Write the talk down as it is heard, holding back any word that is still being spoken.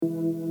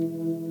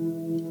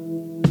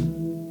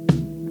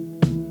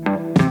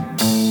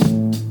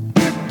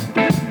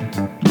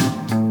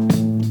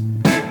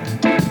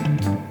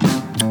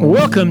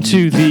Welcome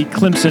to the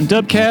Clemson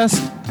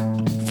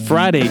Dubcast,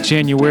 Friday,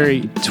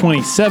 January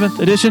 27th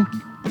edition.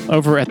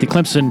 Over at the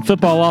Clemson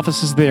football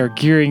offices, they are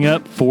gearing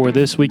up for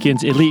this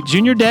weekend's Elite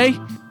Junior Day,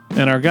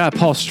 and our guy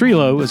Paul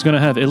Strelo is going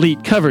to have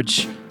elite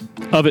coverage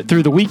of it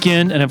through the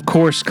weekend, and of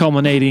course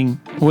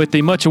culminating with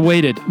the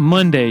much-awaited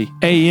Monday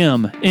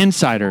AM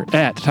Insider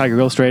at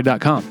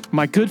TigerIllustrated.com.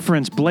 My good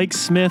friends Blake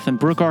Smith and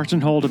Brooke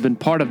Archenhold have been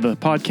part of the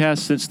podcast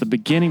since the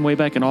beginning, way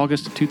back in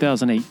August of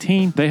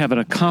 2018. They have an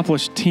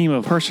accomplished team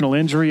of personal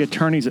injury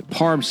attorneys at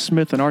Parham,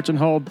 Smith, and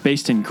Archenhold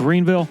based in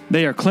Greenville.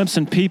 They are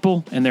Clemson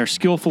people, and their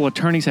skillful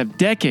attorneys have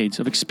decades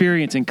of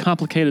experience in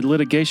complicated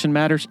litigation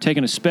matters,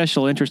 taking a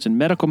special interest in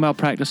medical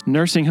malpractice,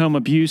 nursing home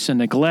abuse, and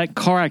neglect,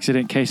 car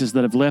accident cases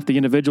that have left the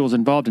individuals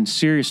involved in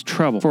serious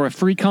trouble. For a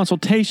free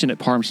consultation at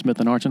Parham,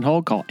 Smith, and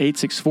Archenhold, call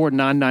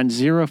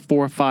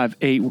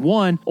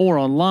 864-990-4581 or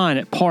online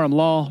at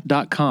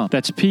parhamlaw.com.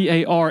 That's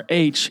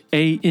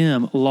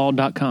P-A-R-H-A-M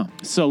law.com.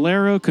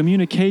 Solero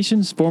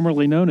Communications,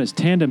 formerly known as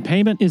Tandem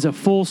Payment, is a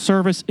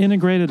full-service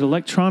integrated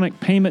electronic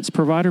payments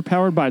provider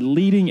powered by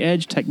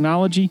leading-edge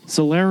technology.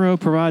 Solero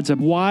provides a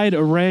wide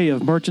array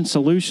of merchant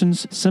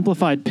solutions,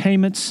 simplified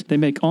payments. They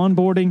make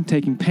onboarding,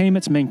 taking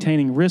payments,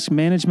 maintaining risk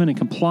management and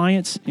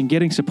compliance, and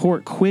getting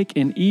support quick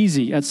and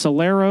easy. At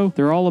Solero,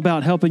 they're all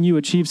about helping you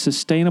achieve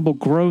sustainable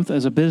growth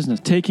as a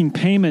business. Taking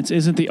payments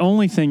isn't the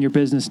only thing your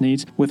business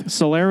needs. With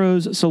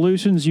Solero's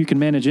solutions, you can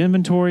manage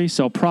inventory,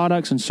 sell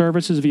products and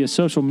services via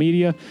social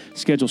media,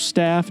 schedule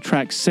staff,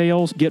 track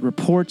sales, get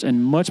reports,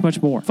 and much,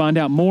 much more. Find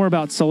out more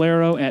about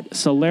Solero at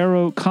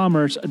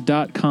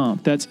solerocommerce.com.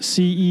 That's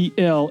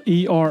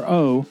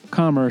C-E-L-E-R-O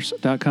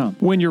commerce.com.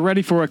 When you're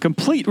ready for a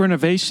complete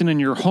renovation in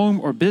your home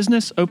or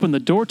business, open the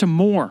door to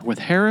more with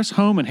Harris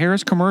Home and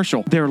Harris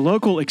Commercial. Their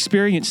local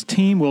experienced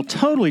team will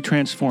totally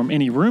transform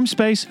any room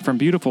space, from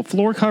beautiful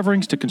floor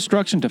coverings to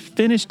construction to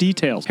finished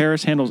details.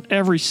 Harris handles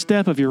every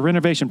step of your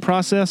renovation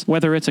process,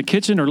 whether it's a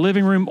kitchen or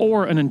living room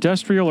or an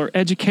industrial or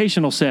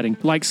educational setting,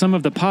 like some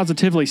of the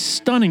positively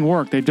stunning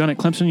work they've done at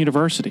Clemson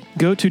University.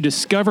 Go to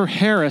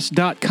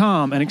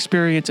discoverharris.com and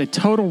experience a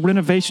total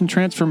renovation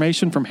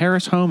transformation from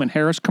Harris Home and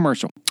Harris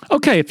Commercial.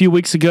 Okay, a few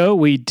weeks ago,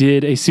 we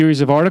did a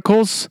series of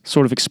articles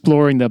sort of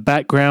exploring the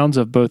backgrounds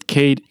of both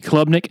Cade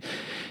Klubnik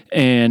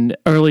and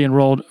early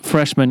enrolled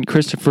freshman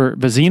Christopher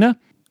Vizzina.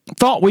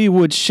 Thought we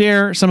would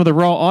share some of the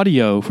raw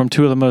audio from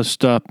two of the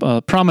most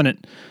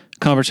prominent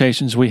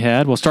conversations we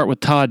had. We'll start with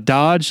Todd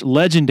Dodge,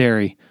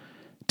 legendary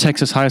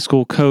Texas high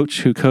school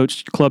coach who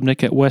coached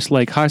Klubnik at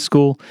Westlake High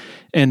School,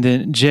 and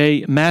then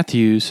Jay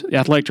Mathews,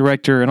 athletic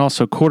director and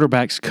also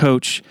quarterbacks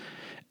coach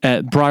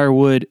at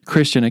Briarwood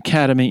Christian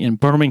Academy in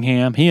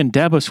Birmingham. He and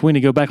Dabo Sweeney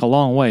go back a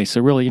long way,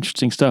 so really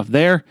interesting stuff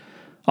there.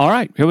 All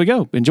right, here we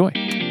go. Enjoy.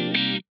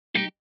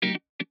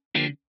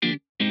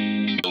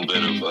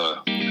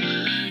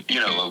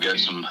 I've got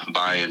some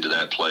buy-in to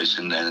that place,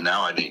 and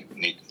now I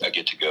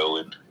get to go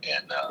and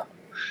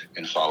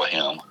follow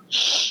him.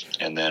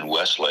 And then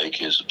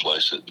Westlake is a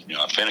place that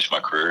I finished my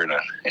career,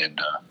 and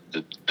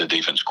the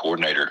defense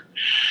coordinator,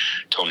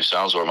 Tony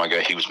Salazar, my guy,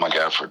 he was my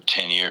guy for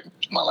 10 years.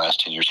 My last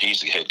 10 years, he's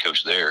the head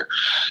coach there.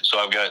 So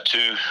I've got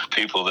two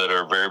people that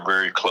are very,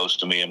 very close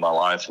to me in my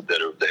life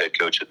that are the head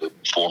coach at the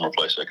former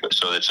place I coached.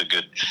 So it's a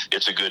good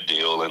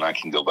deal, and I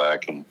can go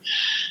back and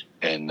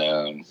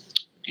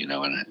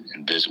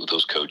visit with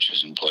those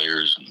coaches and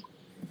players, and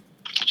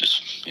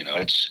just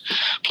it's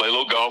play a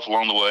little golf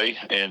along the way.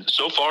 And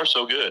so far,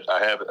 so good.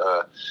 I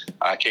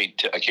can't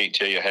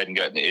tell you I hadn't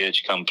gotten the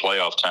itch come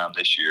playoff time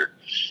this year.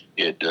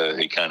 It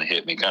kind of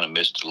hit me, kind of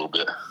missed it a little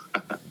bit.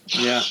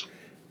 Yeah.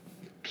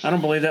 I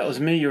don't believe that was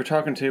me you were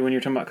talking to when you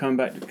were talking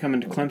about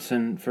coming to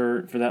Clemson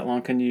for that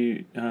long. Can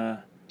you? I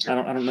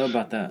don't know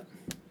about that.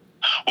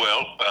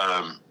 Well,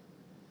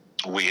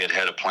 we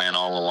had a plan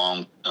all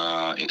along,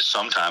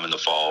 sometime in the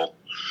fall,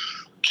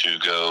 to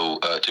go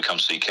to come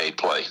see Cade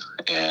play,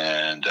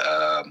 and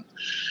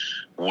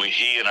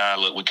he and I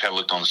we kind of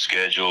looked on the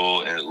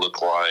schedule, and it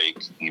looked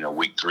like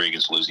week 3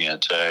 against Louisiana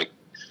Tech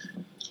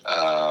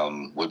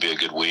would be a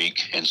good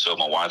week, and so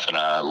my wife and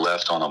I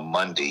left on a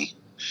Monday.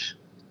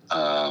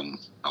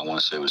 I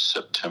want to say it was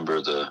September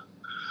the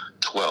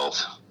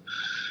 12th.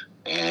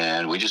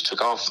 And we just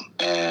took off,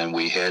 and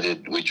we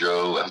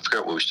drove, I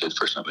forgot where we stayed the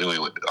first time.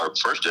 Anyway, our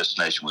first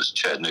destination was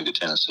Chattanooga,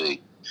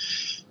 Tennessee.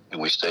 And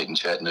we stayed in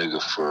Chattanooga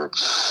for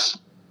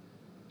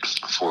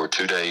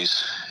 2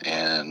 days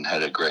and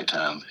had a great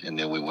time. And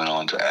then we went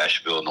on to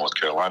Asheville, North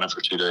Carolina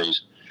for 2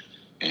 days.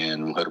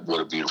 And what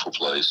a beautiful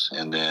place.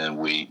 And then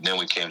we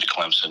came to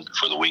Clemson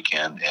for the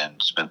weekend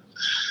and spent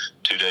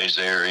 2 days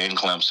there in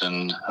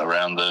Clemson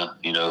around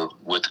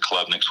with the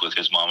Klubniks, with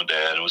his mom and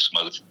dad, and with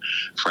some other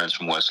friends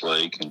from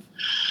Westlake, and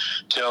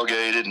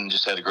tailgated and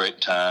just had a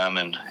great time.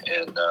 And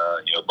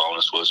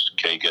bonus was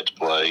Cade got to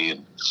play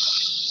and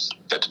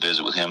got to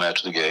visit with him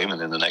after the game.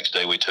 And then the next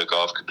day we took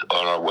off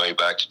on our way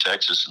back to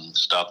Texas and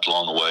stopped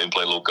along the way and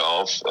played a little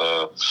golf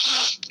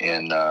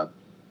in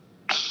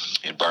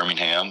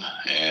Birmingham,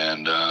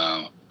 and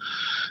and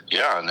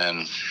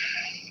then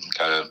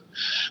kind of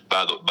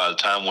by the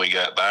time we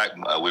got back,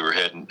 we were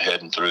heading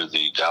through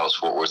the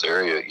Dallas-Fort Worth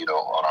area,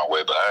 on our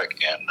way back,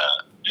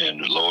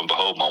 and lo and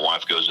behold, my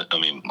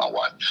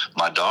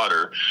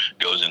daughter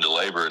goes into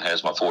labor and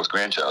has my fourth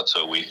grandchild.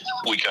 So we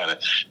kind of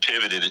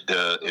pivoted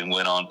and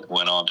went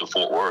on to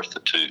Fort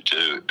Worth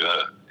to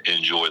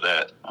enjoy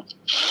that.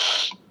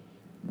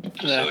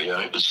 So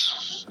yeah,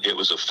 it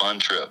was a fun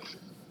trip.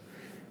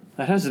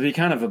 That has to be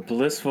kind of a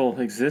blissful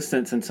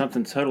existence and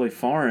something totally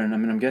foreign. I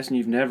mean, I'm guessing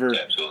you never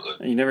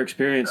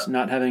experienced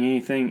not having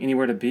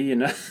anywhere to be and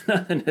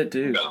nothing to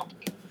do.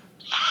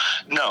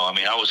 No, I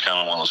mean, I was kind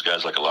of one of those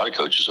guys, like a lot of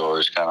coaches are.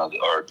 It's kind of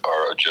our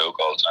joke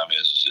all the time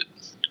is that,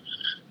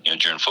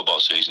 during football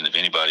season, if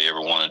anybody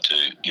ever wanted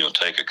to,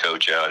 take a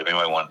coach out, if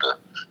anybody wanted to,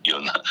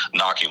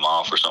 knock him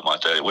off or something like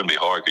that, it wouldn't be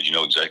hard because you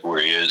know exactly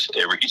where he is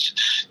every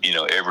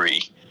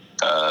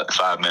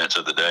 5 minutes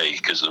of the day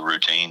because the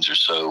routines are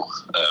so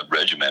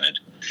regimented.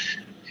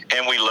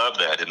 And we love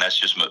that, and that's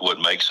just what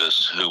makes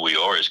us who we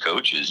are as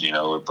coaches,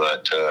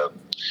 But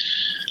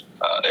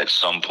at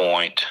some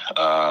point,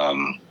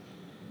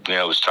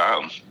 it was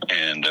time.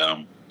 And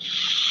I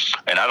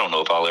don't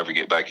know if I'll ever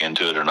get back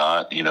into it or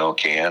not,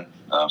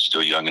 I'm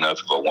still young enough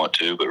if I want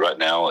to, but right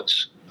now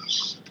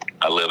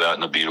I live out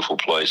in a beautiful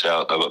place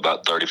out of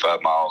about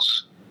 35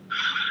 miles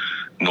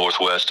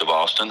northwest of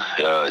Austin.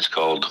 It's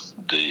called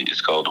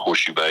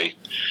Horseshoe Bay,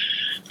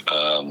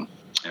 and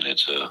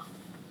it's a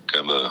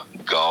kind of a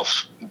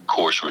golf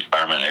course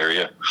retirement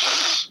area,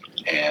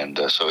 and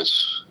so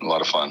it's a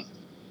lot of fun.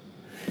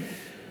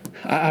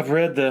 I've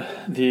read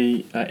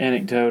the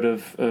anecdote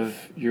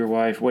of your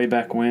wife way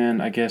back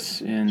when, I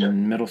guess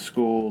in middle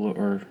school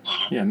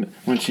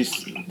when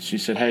she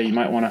said, "Hey, you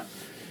might want to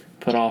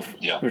put off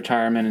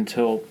retirement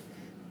until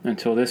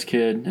this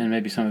kid and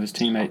maybe some of his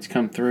teammates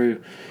come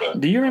through."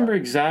 Do you remember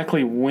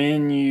exactly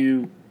when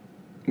you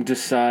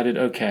decided,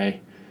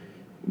 okay,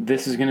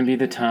 this is going to be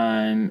the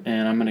time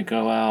and I'm going to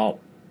go out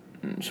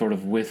sort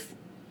of with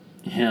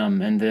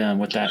him and then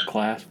with that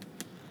class?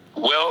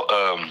 Well,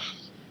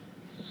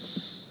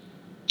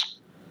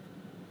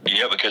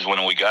 because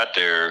when we got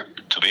there,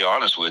 to be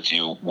honest with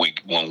you,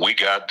 when we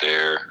got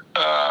there,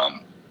 the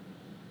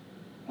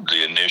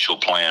initial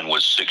plan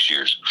was 6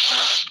 years.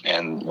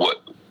 And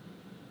what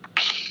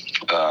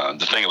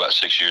the thing about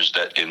 6 years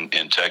that in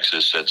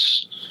Texas,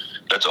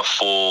 that's a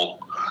full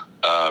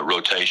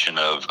rotation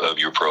of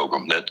your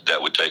program.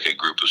 That would take a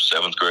group of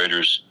seventh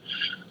graders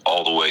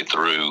all the way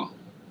through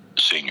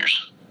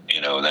seniors.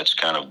 And that's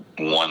kind of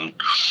one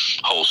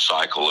whole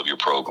cycle of your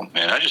program.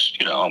 And I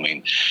just,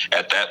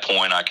 at that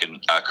point, I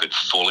could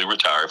fully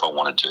retire if I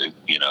wanted to,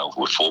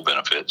 with full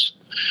benefits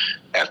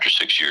after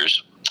 6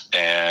 years.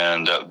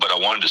 And but I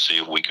wanted to see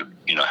if we could,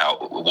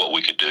 what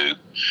we could do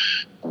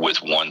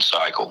with one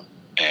cycle.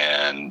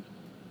 And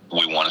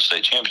we won a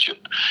state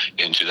championship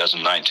in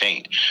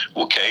 2019.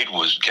 Well, Cade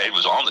was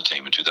on the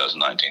team in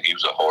 2019. He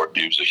was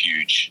a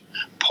huge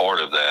part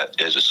of that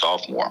as a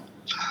sophomore.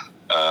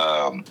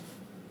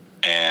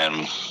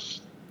 And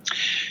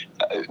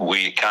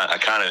I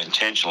kind of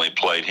intentionally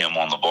played him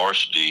on the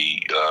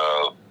varsity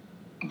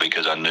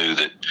because I knew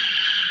that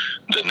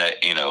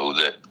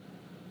that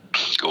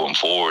going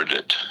forward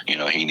that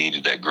he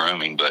needed that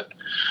grooming. But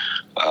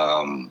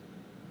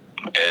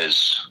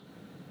as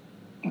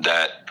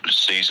that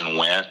season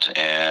went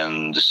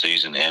and the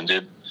season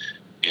ended,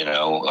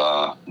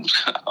 I'll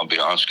be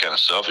honest, kind of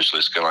selfishly,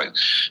 it's kind of like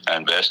I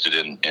invested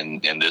in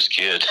this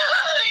kid,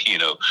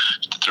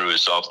 through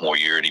his sophomore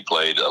year, and he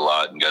played a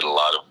lot and got a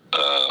lot of,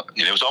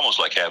 it was almost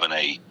like having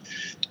a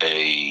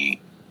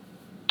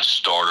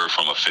starter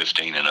from a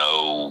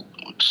 15-0,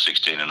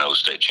 16-0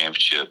 state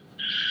championship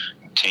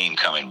team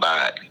coming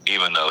back.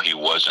 Even though he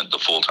wasn't the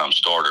full-time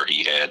starter,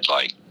 he had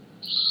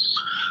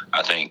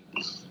I think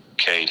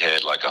Cade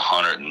had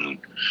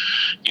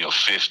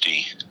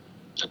 150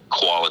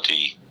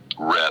 quality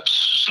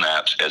reps,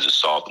 snaps as a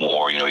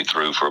sophomore. He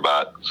threw for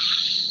about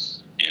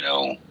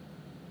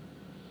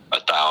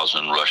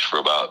 1,000, rushed for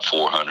about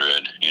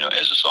 400,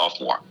 as a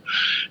sophomore.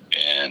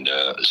 And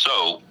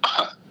so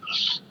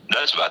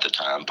that's about the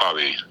time,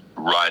 probably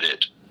right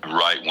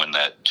when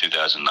that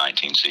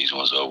 2019 season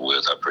was over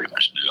with. I pretty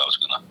much knew I was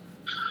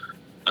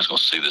gonna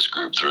see this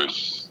group through.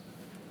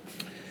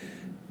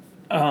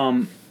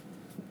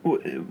 Are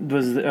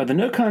the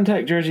no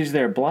contact jerseys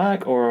there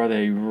black or are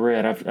they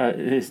red?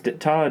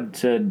 Todd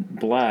said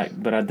black,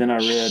 but then I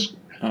read.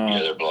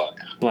 Yeah, they're black.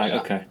 Black,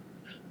 yeah. Okay.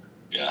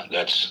 Yeah,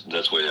 that's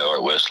where they are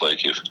at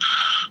Westlake. Yeah.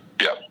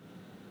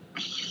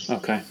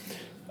 Okay.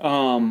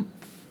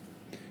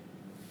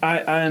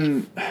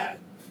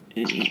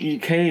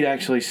 Cade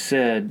actually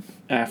said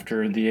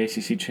after the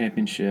ACC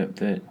championship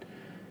that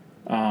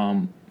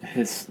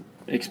his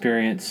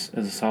experience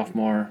as a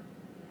sophomore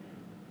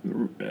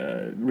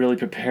really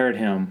prepared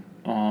him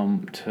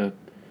to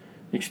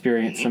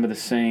experience some of the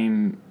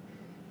same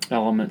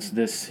elements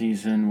this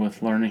season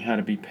with learning how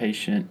to be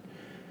patient.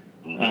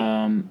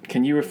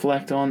 Can you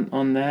reflect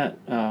on that?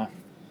 No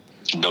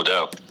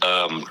doubt.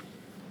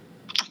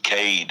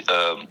 Cade,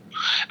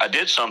 I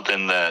did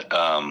something that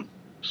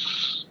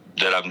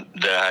that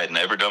I had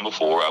never done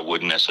before. I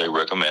wouldn't necessarily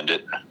recommend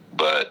it,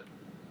 but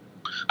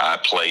I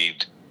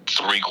played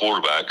 3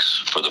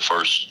 quarterbacks for the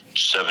first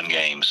 7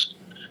 games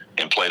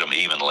and played them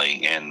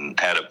evenly and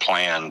had a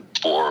plan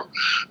for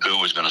who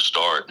was going to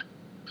start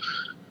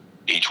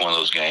each one of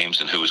those games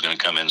and who was going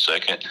to come in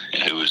second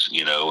and who was,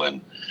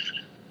 and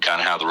kind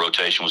of how the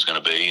rotation was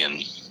going to be.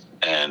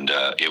 And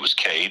it was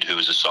Cade, who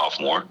was a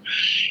sophomore,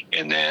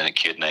 and then a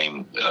kid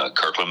named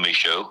Klubnik,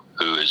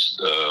 who is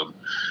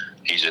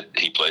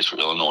he plays for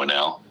Illinois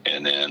now,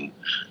 and then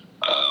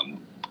a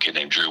kid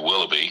named Drew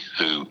Willoughby,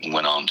 who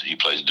went on he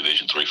plays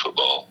Division III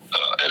football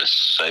at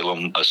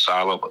Salem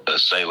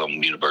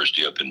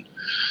University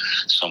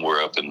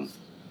somewhere up in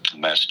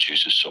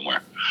Massachusetts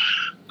somewhere.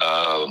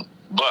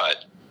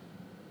 But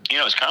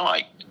it's kind of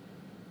like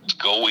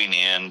going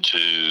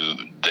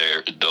into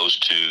those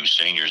 2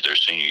 seniors, their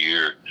senior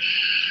year.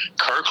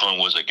 Kirkland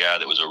was a guy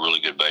that was a really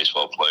good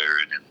baseball player,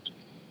 and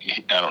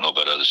I don't know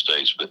about other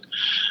states, but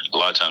a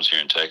lot of times here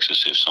in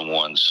Texas, if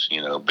someone's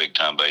big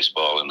time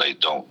baseball and they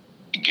don't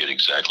get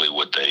exactly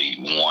what they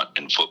want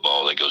in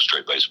football, they go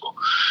straight baseball.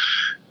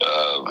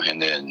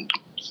 And then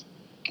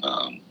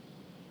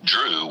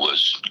Drew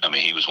was,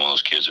 he was one of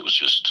those kids that was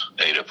just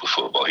ate up with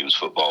football. He was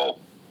football,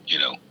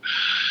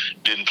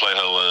 didn't play a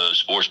whole lot of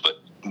sports, but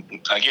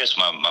I guess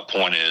my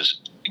point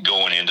is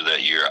going into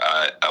that year,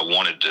 I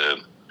wanted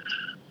to,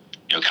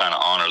 kind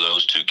of honor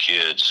those 2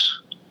 kids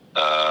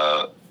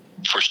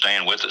for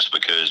staying with us,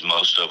 because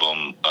most of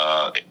them,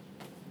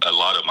 a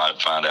lot of them I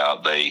find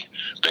out they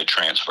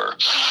transfer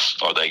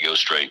or they go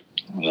straight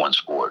one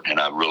sport, and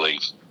I really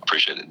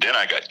appreciate it. Then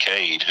I got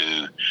Cade,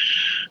 who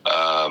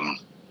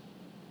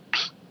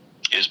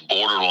is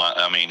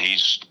borderline.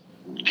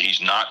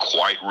 He's not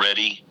quite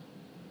ready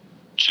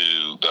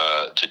to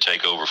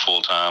take over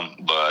full time,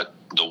 but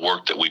the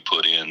work that we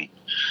put in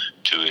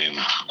to him,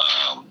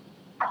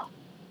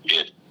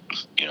 it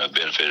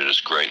benefited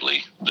us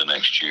greatly the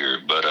next year.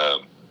 But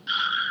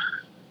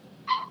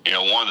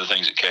one of the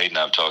things that Cade and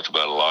I've talked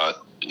about a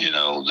lot,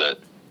 that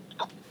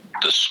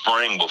the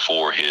spring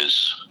before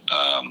his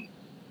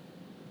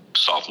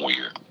sophomore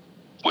year,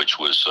 which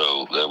was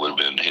that would have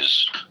been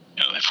his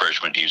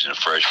freshman. He was a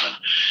freshman.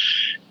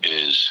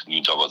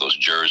 You talk about those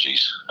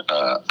jerseys.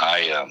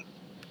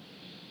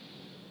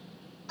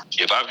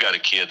 If I've got a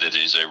kid that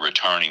is a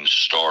returning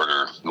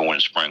starter going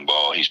to spring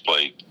ball, he's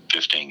played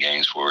 15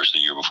 games for us the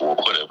year before,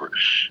 whatever.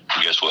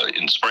 And guess what?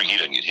 In the spring, he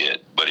doesn't get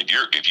hit. But if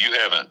you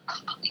haven't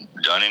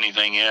done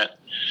anything yet,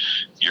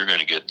 you're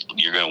going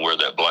to wear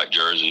that black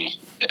jersey.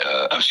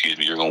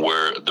 You're going to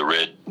wear the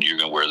red. You're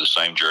going to wear the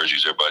same jersey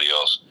as everybody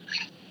else,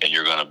 and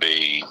you're going to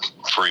be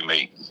free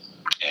meat.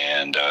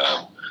 And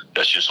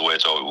that's just the way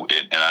it's always.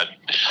 And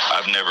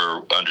I've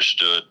never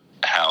understood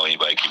how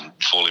anybody can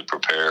fully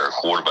prepare a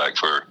quarterback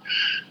for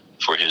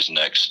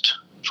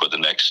the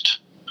next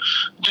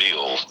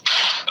deal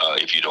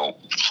if you don't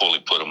fully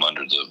put them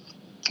under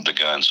the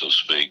gun, so to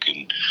speak,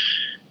 and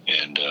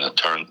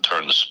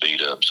turn the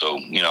speed up. So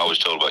I always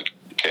told about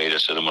Cade, I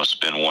said, I'm going to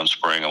spend one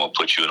spring, I'm going to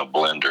put you in a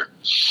blender,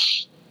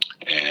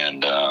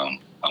 and I'm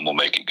going to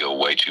make it go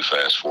way too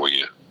fast for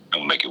you. I'm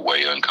going to make it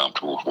way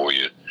uncomfortable for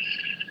you,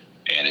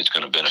 and it's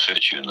going to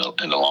benefit you in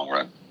the long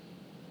run.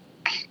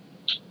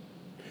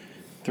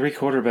 3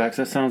 quarterbacks,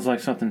 that sounds like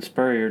something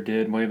Spurrier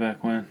did way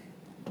back when.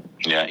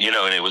 Yeah,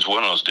 and it was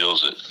one of those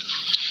deals that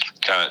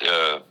kind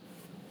of,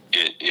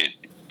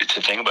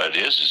 the thing about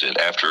it is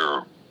that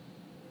after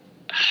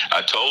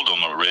I told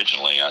them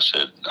originally, I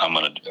said,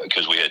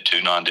 because we had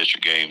 2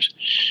 non-district games,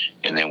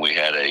 and then we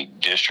had a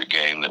district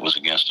game that was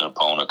against an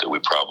opponent that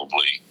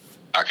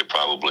I could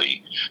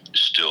probably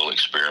still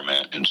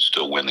experiment and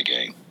still win the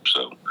game.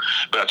 So,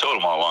 but I told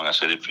them all along, I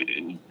said,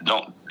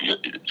 y'all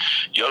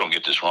don't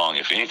get this wrong.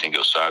 If anything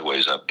goes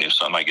sideways, if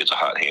somebody gets a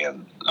hot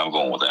hand, I'm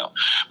going with them.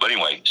 But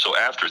anyway, so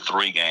after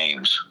 3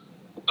 games,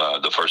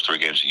 the first 3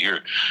 games of the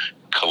year,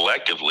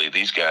 collectively,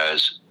 these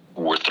guys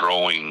were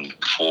throwing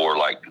for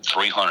like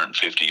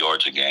 350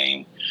 yards a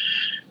game.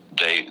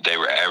 They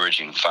were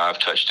averaging 5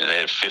 touchdowns. They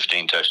had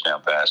 15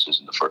 touchdown passes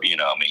in the first. They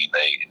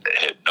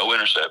had no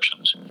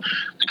interceptions.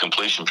 The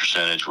completion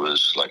percentage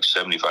was like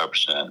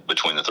 75%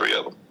 between the 3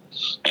 of them.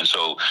 And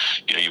so,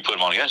 you put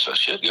them on against us.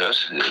 Shit,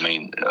 guys. They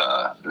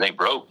ain't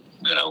broke.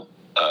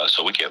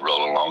 So we kept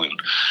rolling along,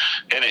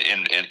 and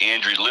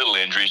injuries, little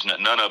injuries.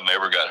 None of them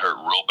ever got hurt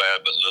real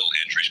bad, but little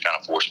injuries kind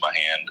of forced my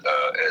hand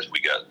as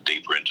we got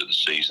deeper into the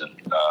season.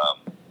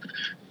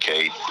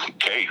 Cade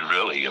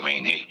really.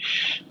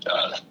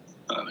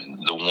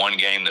 The one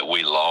game that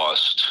we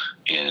lost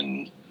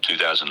in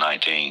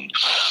 2019,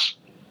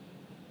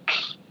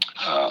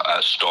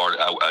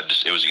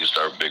 it was against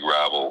our big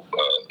rival,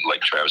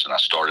 Lake Travis, and I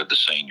started the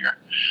senior,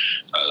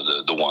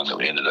 the one that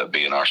ended up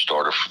being our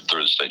starter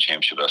through the state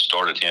championship. I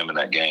started him in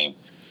that game,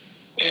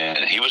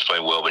 and he was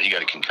playing well, but he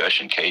got a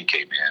concussion. Cade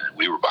came in, and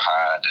we were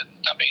behind,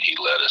 and he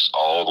led us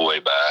all the way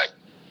back,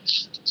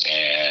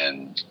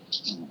 and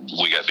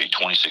we got beat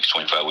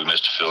 26-25. We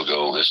missed a field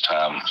goal this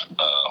time.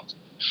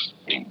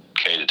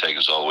 Cade had taken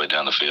us all the way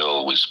down the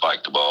field. We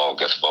spiked the ball,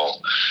 got the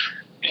ball,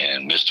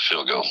 and missed a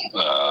field goal.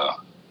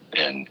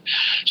 And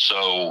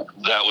so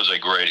that was a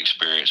great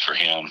experience for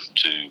him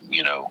to,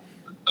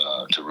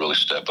 to really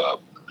step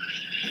up.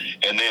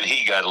 And then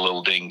he got a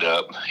little dinged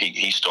up.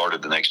 He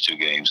started the next 2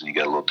 games, and he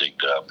got a little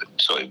dinged up. And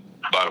so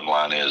bottom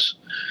line is,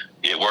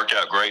 it worked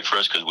out great for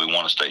us because we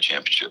won a state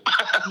championship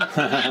at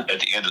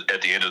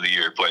the end of the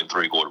year, playing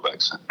 3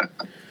 quarterbacks.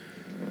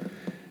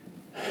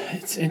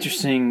 It's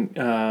interesting,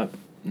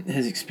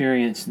 his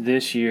experience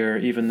this year,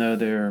 even though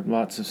there are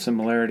lots of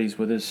similarities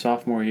with his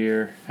sophomore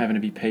year, having to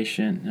be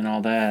patient and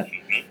all that.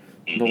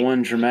 Mm-hmm. The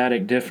one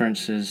dramatic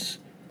difference is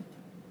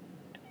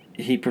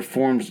he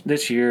performs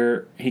this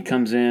year. He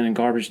comes in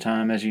garbage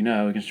time, as you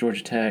know, against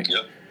Georgia Tech.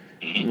 Yep.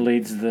 Mm-hmm.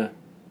 Leads the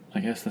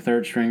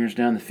third stringers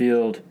down the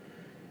field.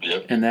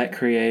 Yep. And that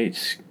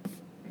creates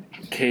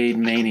Cade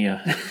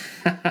mania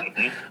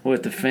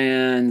with the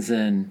fans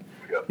and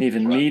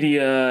even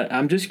media.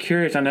 I'm just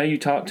curious. I know you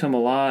talk to him a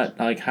lot.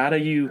 Like, how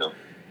does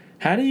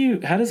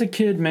a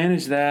kid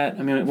manage that?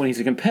 I mean, when he's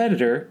a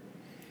competitor,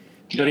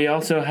 but he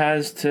also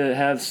has to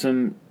have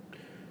some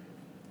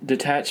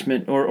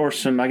detachment or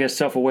some, I guess,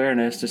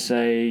 self-awareness to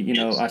say,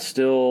 I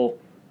still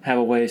have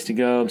a ways to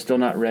go. I'm still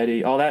not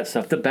ready. All that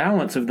stuff. The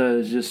balance of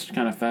those just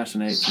kind of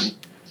fascinates me.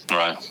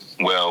 Right.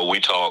 Well, we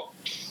talk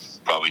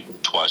probably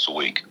twice a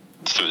week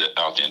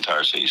throughout the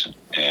entire season.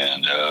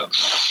 And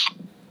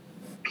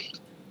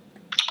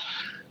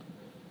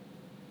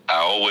I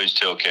always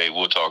tell Cade,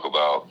 we'll talk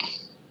about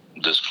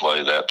this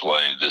play, that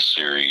play, this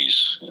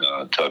series,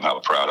 tell him how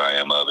proud I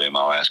am of him.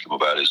 I'll ask him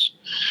about his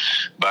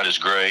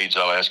grades.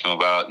 I'll ask him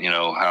about,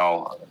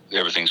 how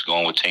everything's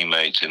going with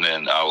teammates. And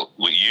then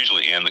we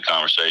usually end the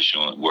conversation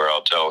where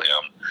I'll tell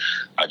him,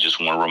 I just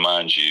want to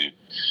remind you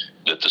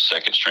that the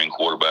second string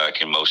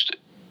quarterback in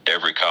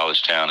every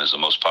college town is the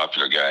most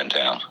popular guy in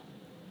town.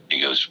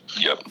 He goes,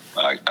 yep,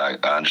 I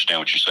understand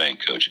what you're saying,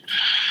 Coach.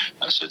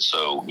 I said,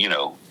 so,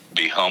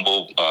 be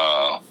humble,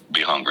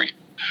 be hungry,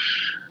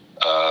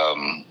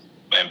 and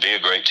be a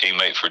great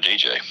teammate for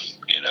DJ,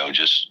 and I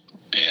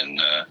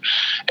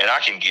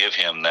can give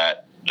him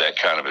that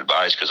kind of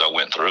advice because I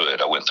went through it.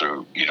 I went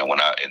through, it's a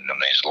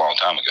long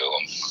time ago.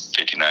 I'm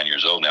 59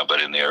 years old now,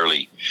 but in the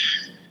early,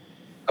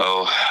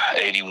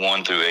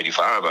 81 through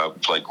 85, I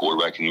played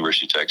quarterback at the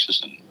University of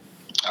Texas, and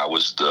I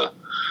was the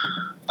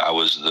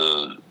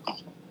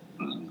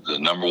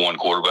number 1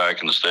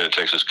 quarterback in the state of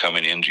Texas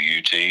coming into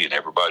UT, and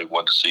everybody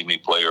wanted to see me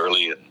play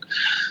early. And,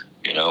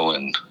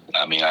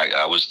 I mean,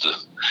 I was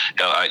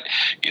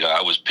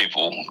I was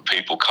people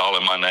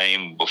calling my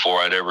name before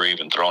I'd ever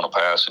even thrown a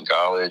pass in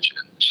college.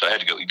 And so I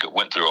had to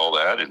went through all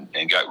that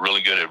and got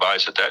really good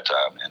advice at that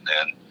time. And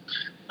then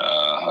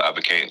I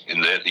became,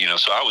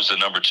 so I was the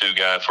number 2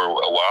 guy for a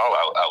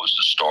while. I was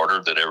the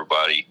starter that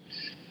everybody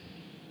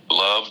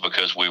loved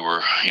because we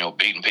were,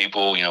 beating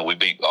people. We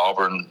beat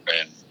Auburn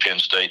and Penn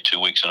State 2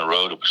 weeks in a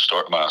row to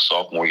start my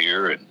sophomore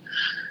year, and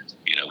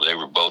they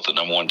were both the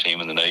number 1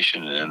 team in the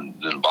nation. And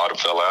then the bottom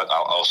fell out.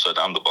 All of a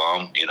sudden, I'm the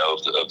bum,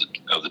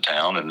 of the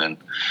town. And then,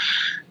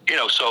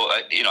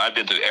 I've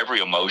been through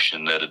every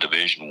emotion that a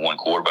Division I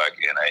quarterback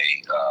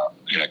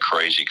in a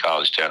crazy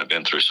college town have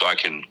been through. So I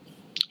can,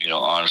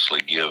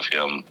 honestly give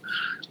him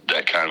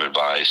that kind of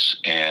advice.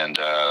 And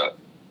I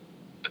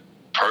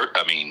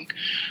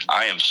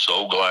am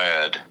so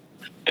glad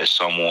as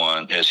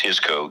his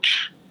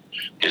coach,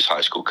 his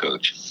high school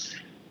coach,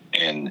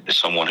 and as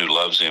someone who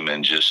loves him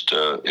and just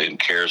and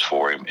cares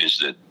for him, is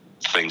that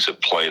things have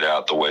played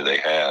out the way they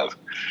have.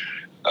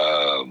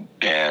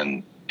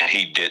 And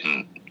he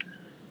didn't,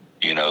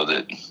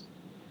 that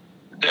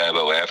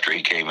Dabo, after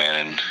he came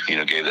in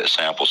and, gave that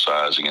sample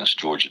size against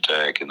Georgia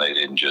Tech, and they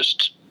didn't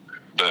just,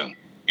 boom,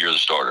 you're the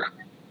starter.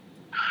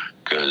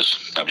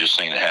 Because I've just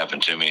seen it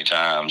happen too many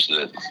times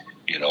that,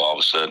 all of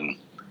a sudden,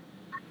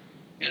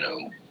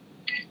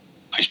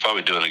 he's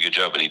probably doing a good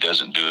job, but he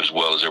doesn't do as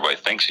well as everybody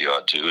thinks he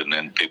ought to, and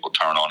then people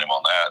turn on him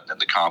on that, and then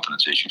the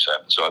confidence issues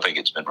happen. So I think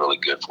it's been really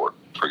good for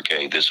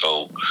Cade, this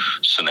whole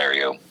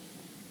scenario.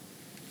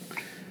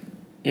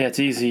 Yeah, it's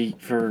easy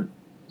for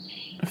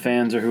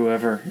fans or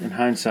whoever, in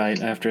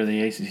hindsight, after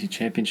the ACC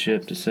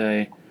championship, to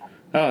say,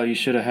 oh, you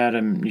should have had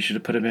him, you should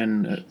have put him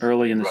in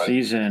early in the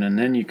season, and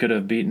then you could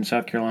have beaten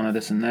South Carolina,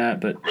 this and that.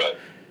 But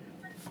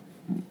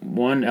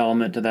one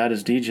element to that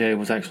is DJ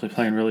was actually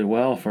playing really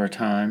well for a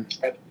time.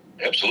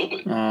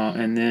 Absolutely.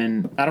 And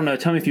then, I don't know,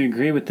 tell me if you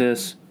agree with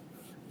this.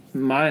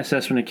 My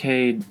assessment of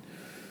Cade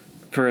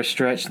for a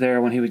stretch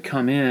there when he would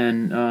come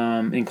in,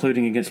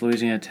 including against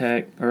Louisiana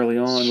Tech early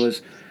on,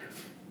 was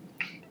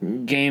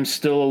game's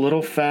still a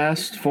little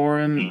fast for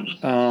him,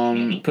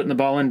 putting the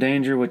ball in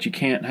danger, which you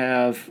can't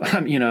have,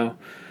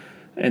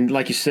 and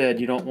like you said,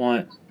 you don't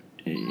want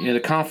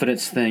the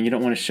confidence thing. You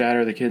don't want to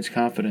shatter the kid's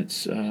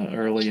confidence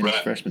early in his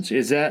freshman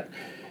season.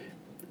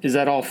 Is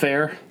that all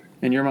fair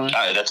in your mind?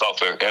 That's all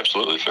fair.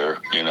 Absolutely fair.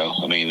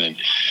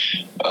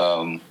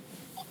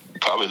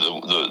 Probably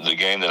the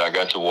game that I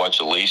got to watch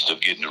the least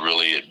of getting to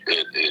really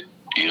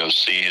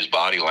see his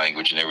body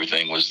language and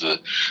everything was the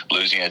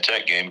Louisiana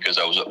Tech game, because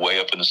I was way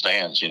up in the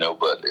stands,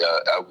 but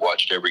I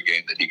watched every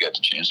game that he got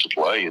the chance to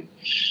play. And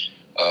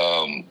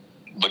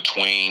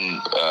between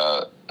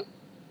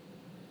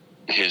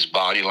his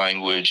body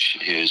language,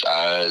 his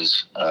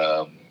eyes,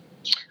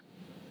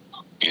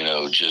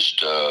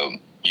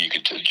 you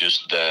could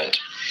just that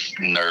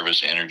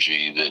nervous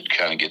energy that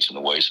kind of gets in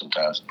the way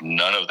sometimes.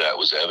 None of that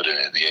was evident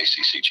in the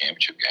ACC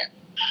championship game.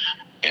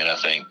 And I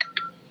think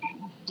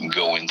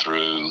going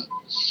through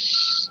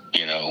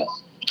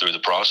the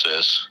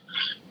process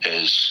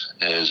I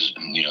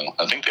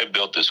think they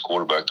built this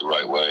quarterback the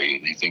right way.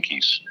 And I think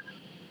he's,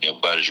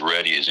 about as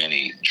ready as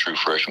any true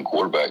freshman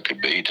quarterback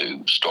could be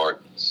to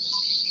start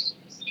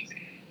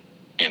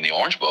in the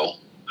Orange Bowl,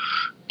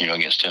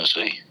 against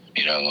Tennessee.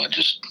 I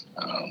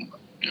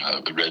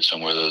read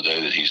somewhere the other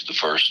day that he's the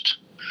first,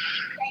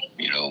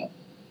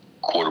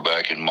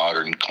 quarterback in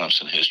modern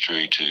Clemson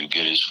history to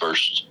get his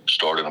first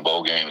start in a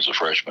bowl game as a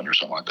freshman or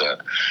something like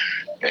that.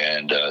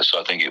 And so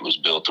I think it was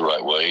built the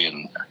right way.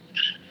 And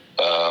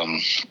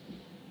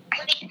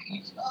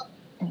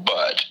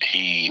but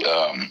he,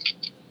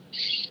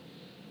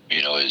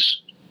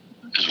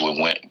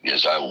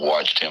 as I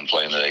watched him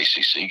play in the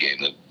ACC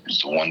game, the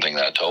one thing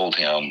that I told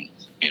him,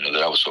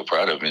 that I was so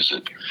proud of him is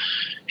that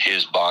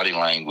his body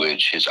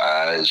language, his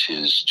eyes,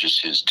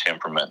 his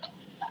temperament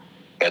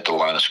at the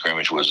line of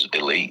scrimmage was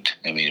elite.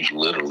 I mean, it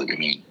was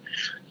literally,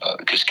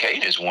 because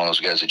Cade is one of those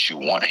guys that you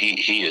want.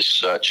 He is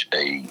such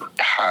a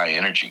high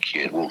energy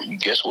kid. Well,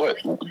 guess what?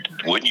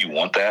 Wouldn't you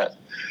want that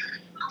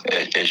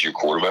as your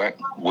quarterback?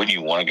 Wouldn't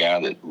you want a guy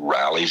that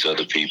rallies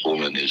other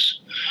people and is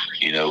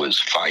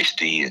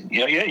feisty? And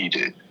yeah, you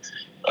do.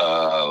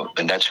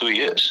 And that's who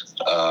he is.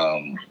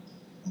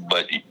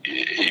 But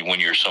when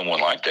you're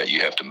someone like that,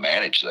 you have to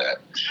manage that.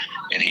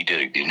 And he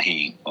did it. And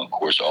he, of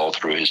course, all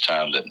through his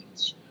time that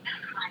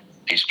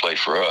he's played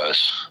for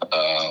us,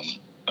 I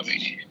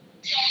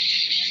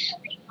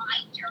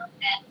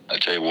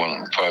tell you,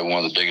 probably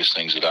one of the biggest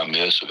things that I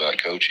miss about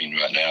coaching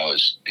right now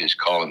is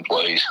calling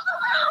plays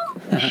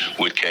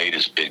with Cade.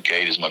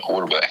 Cade is my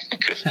quarterback.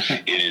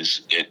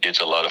 It's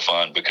a lot of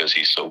fun because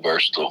he's so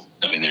versatile.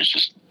 I mean, there's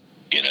just,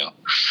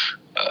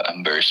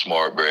 very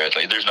smart, very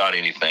athletic. There's not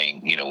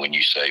anything, when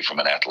you say from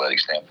an athletic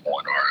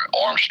standpoint or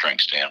arm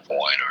strength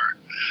standpoint or,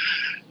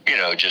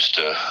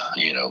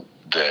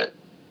 that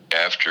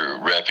after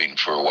repping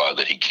for a while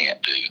that he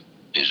can't do.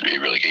 He's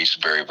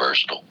very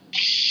versatile.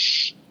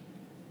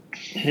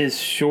 His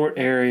short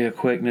area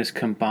quickness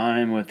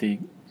combined with the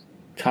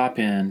top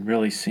end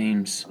really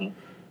seems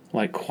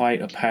like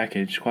quite a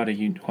package, quite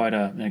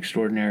an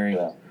extraordinary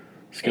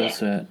skill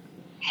set.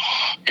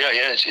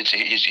 Yeah,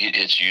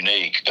 it's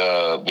unique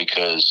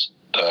because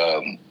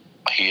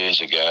he is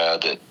a guy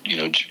that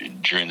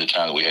during the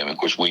time that we have, of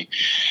course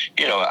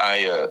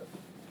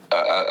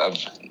I've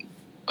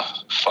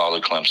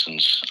followed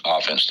Clemson's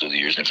offense through the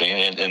years, and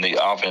the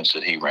offense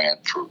that he ran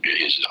for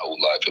his whole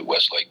life at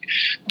Westlake,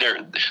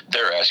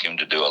 they're asking him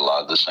to do a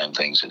lot of the same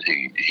things that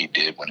he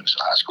did when he was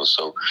in high school.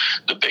 So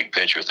the big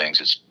picture things,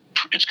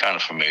 it's kind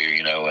of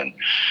familiar, and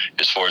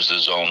as far as the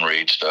zone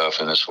read stuff,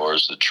 and as far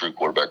as the true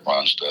quarterback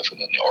run stuff, and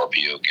then the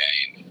RPO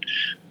game.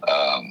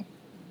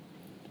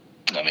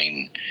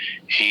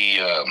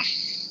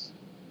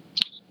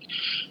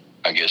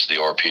 I guess the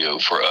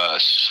RPO for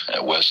us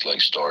at Westlake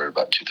started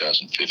about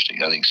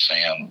 2015. I think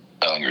Sam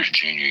Ellinger's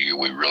junior year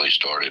we really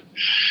started,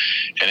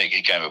 and it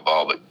came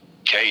evolved. But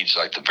Cade's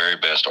like the very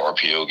best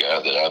RPO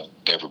guy that I've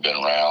ever been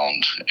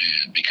around,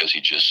 and because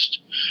he just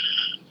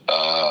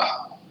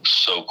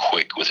so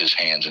quick with his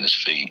hands and his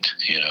feet,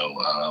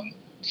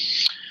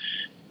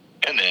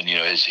 and then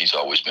he's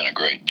always been a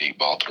great deep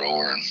ball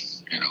thrower, and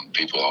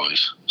people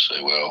always say,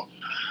 well,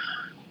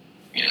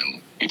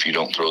 if you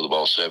don't throw the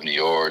ball 70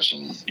 yards,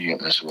 and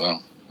I said,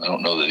 well, I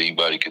don't know that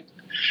anybody could.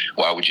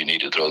 Why would you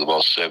need to throw the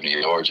ball 70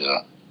 yards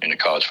in a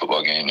college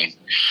football game? I mean,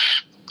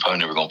 probably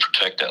never going to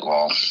protect that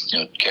long.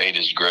 Cade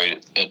is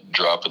great at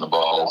dropping the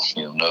ball,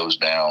 nose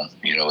down,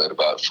 at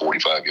about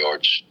 45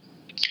 yards,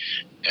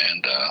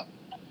 and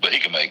but he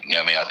can make.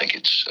 I think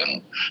I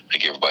don't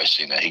think everybody's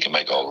seen that. He can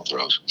make all the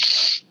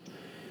throws.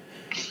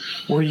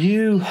 Were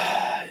you?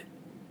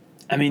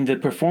 The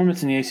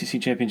performance in the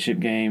ACC championship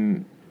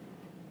game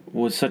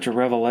was such a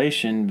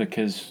revelation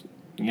because,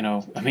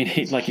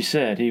 like you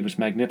said, he was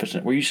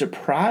magnificent. Were you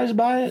surprised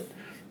by it?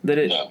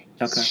 No.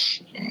 Okay.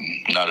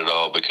 Not at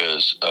all,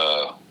 because,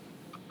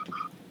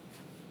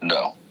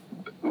 no.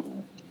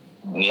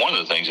 One of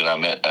the things that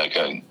I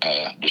kind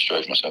of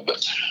distracted myself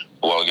but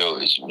a while ago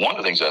is one of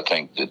the things I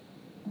think that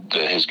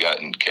has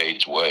gotten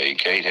Cade's way.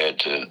 Cade had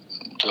to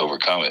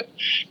overcome it.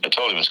 I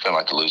told him it's kind of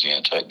like the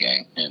Louisiana Tech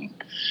game. And,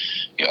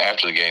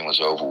 after the game was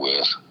over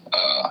with,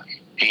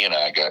 he and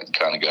I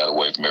got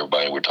away from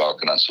everybody. We're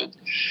talking. I said,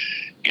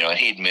 and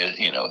he admitted,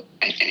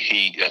 I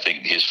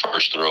think his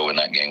first throw in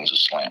that game was a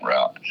slant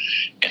route,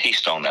 and he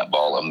stoned that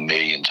ball a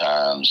million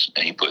times,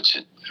 and he puts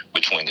it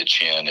between the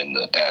chin and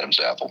the Adam's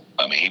apple.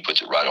 He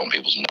puts it right on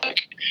people's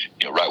neck,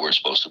 right where it's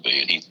supposed to be,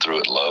 and he threw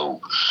it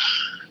low,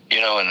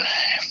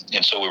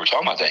 and so we were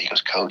talking about that. He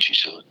goes, Coach, he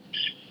said,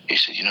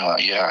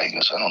 yeah. He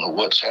goes, I don't know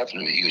what's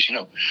happening to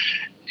me.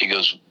 He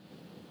goes,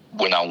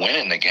 when I went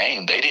in the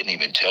game, they didn't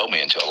even tell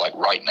me until like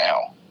right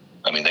now.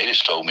 They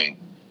just told me,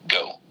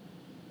 go.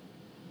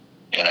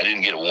 and I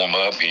didn't get a warm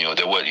up.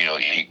 There wasn't,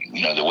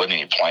 there wasn't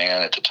any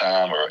plan at the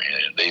time, or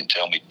they didn't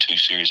tell me 2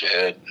 series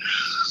ahead.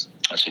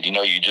 I said,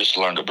 you just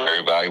learned a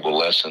very valuable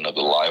lesson of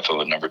the life of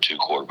a number 2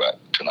 quarterback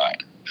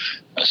tonight.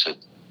 I said,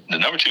 the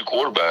number 2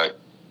 quarterback,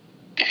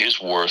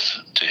 his worth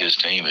to his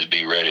team is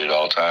be ready at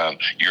all time.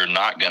 You're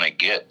not going to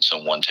get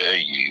someone tell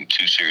you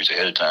 2 series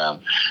ahead of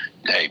time,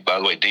 hey, by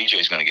the way,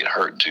 DJ's going to get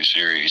hurt in 2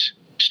 series.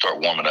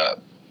 Start warming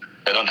up.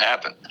 That doesn't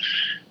happen.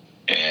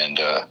 And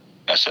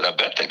I said, I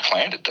bet they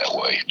planned it that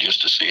way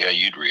just to see how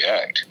you'd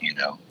react,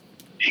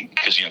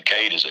 because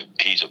Cade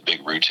he's a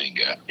big routine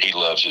guy. He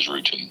loves his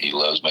routine. He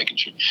loves making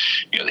sure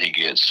that he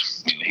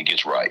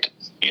gets right.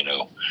 And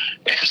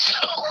so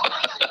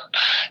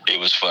it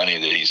was funny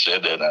that he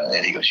said that,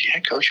 and he goes, "Yeah,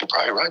 Coach, you're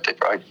probably right. They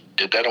probably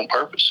did that on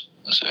purpose."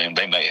 I said, and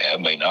they may have,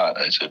 may not.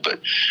 I said,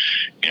 but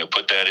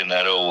put that in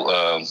that old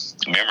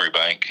memory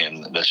bank,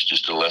 and that's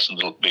just a lesson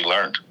to be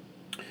learned.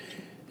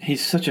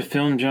 He's such a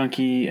film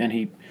junkie, and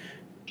he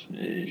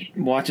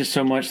watches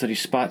so much that he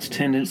spots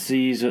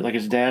tendencies. Like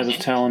his dad was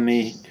telling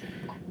me,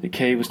 that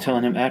Cade was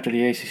telling him after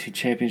the ACC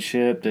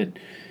championship that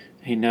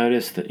he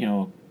noticed that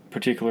a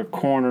particular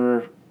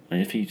corner,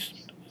 if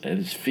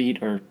his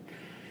feet are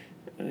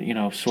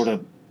sort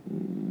of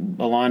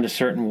aligned a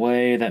certain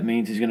way, that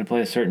means he's going to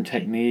play a certain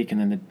technique. And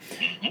then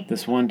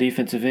this one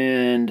defensive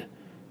end,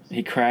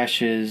 he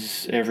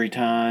crashes every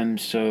time.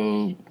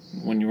 So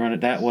when you run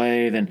it that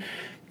way,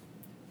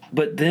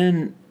 but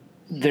then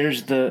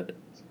there's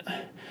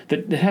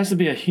it has to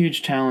be a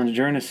huge challenge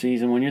during a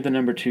season when you're the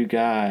number 2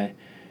 guy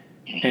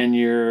and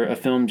you're a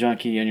film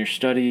junkie and you're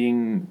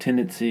studying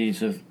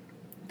tendencies of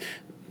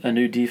a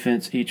new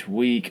defense each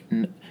week,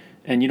 and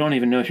you don't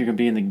even know if you're going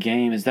to be in the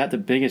game. Is that the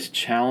biggest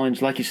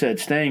challenge? Like you said,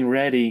 staying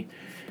ready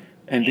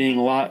and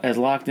being as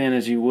locked in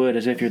as you would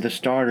as if you're the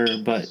starter,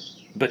 but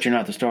you're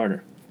not the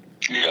starter.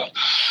 Yeah.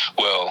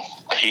 Well,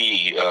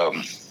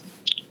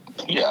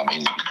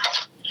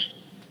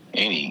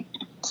 any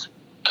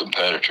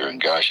competitor,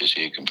 and gosh, is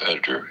he a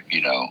competitor,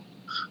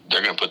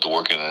 they're going to put the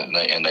work in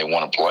and they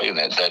want to play. And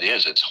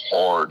it's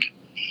hard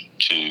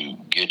to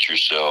get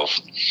yourself,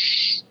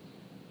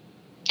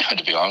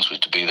 to be honest with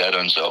you, to be that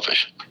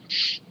unselfish,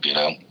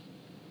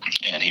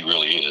 and he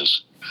really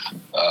is.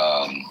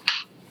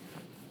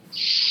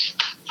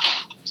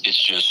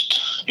 It's just,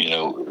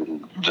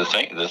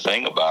 the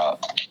thing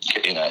about,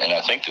 and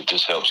I think that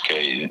this helps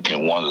Cade.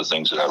 One of the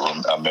things that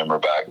I remember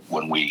back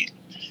when we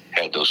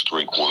had those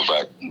three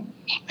quarterback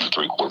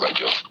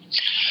deals.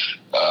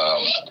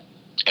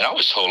 And I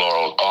always told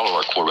all of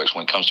our quarterbacks,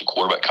 when it comes to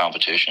quarterback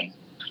competition,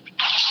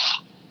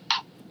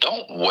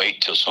 don't wait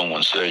till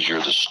someone says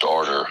you're the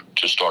starter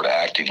to start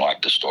acting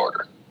like the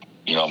starter.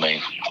 You know what I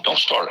mean? Don't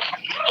say,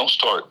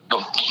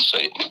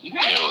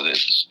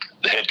 this.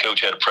 The head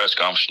coach had a press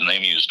conference and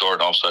named you to start,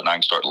 and all of a sudden I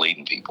can start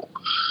leading people.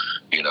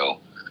 You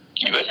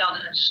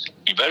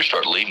better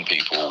start leading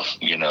people,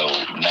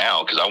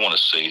 now, because I want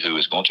to see who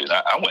is going to. And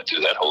I went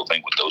through that whole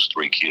thing with those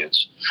 3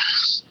 kids,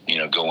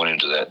 going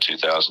into that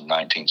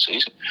 2019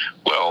 season.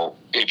 Well,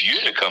 if you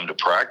had come to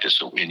practice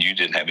and you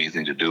didn't have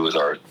anything to do with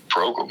our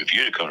program, if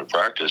you had come to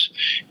practice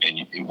and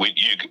you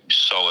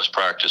saw us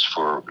practice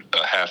for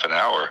a half an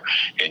hour,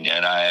 and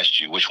I asked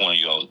you which one of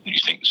you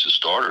think is the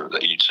starter,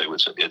 that you'd say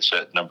it's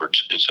that number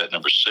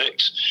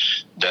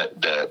 6,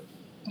 that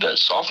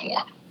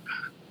sophomore.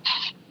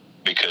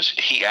 Because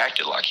he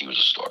acted like he was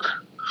a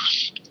starter,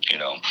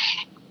 and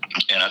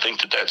I think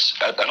that's,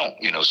 I don't,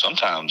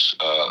 sometimes,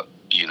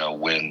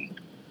 when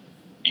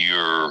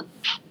you're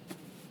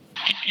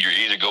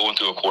either going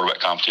through a quarterback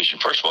competition,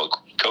 first of all,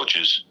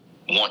 coaches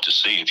want to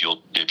see if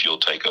you'll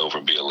take over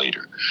and be a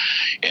leader.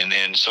 And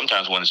then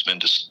sometimes when it's been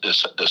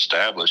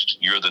established,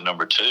 you're the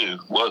number 2.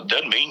 Well, it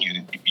doesn't mean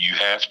you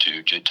have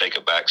to take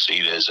a back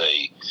seat as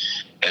a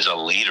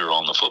leader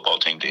on the football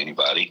team to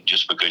anybody.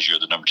 Just because you're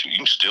the number 2, you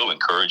can still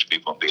encourage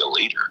people and be a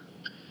leader.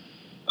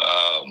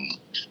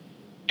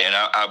 And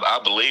I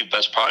believe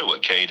that's probably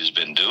what Cade has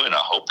been doing.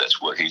 I hope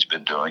that's what he's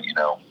been doing.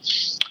 A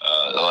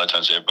lot of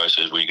times everybody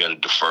says, well, you got to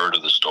defer to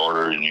the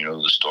starter, and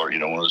the starter,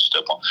 want to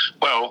step on.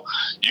 Well,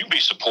 you can be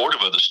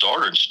supportive of the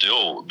starter and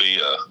still be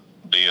a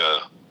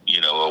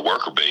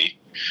worker bee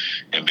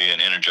and be an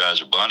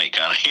Energizer Bunny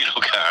kind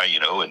of guy,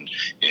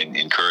 and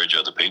encourage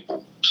other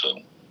people. So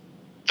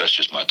that's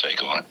just my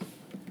take on it.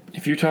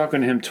 If you're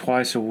talking to him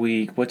twice a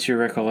week, what's your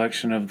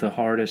recollection of the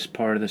hardest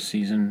part of the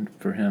season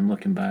for him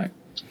looking back?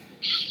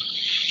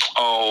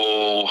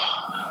 Oh,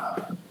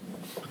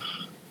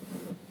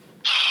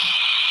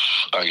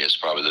 I guess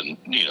probably the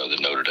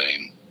Notre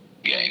Dame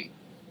game,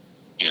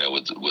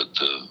 with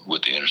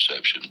the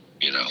interception,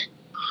 and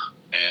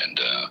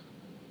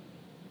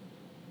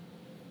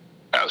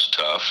that was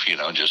tough,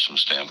 just from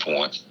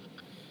standpoint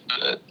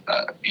that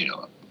I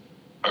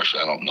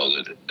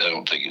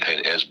don't think it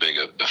had as big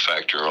a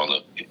factor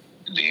on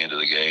the end of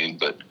the game,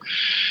 but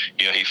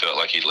he felt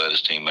like he let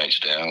his teammates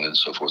down and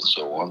so forth and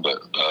so on.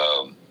 But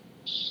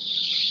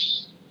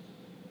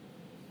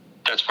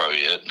that's probably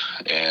it.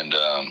 And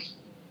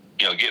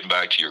getting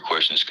back to your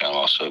question is kind of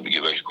also to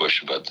get back to your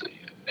question about the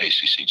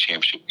ACC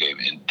championship game,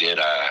 and did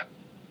I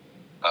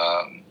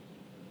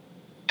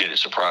Did it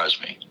surprise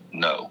me?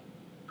 No.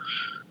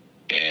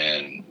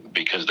 And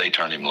because they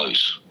turned him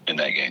loose in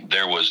that game,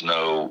 there was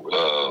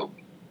no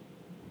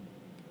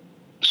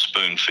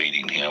spoon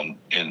feeding him.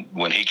 And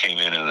when he came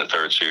in the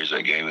third series of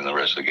that game and the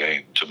rest of the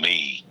game, to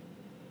me,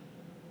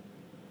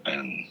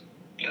 and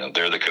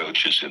they're the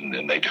coaches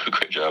and they do a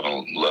great job.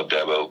 I love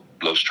Dabo,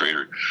 love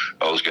Streeter,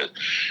 all those guys.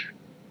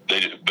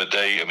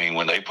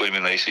 When they put him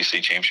in the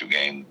ACC championship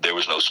game, there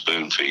was no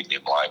spoon feeding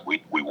him. Like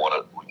we want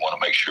to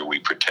make sure we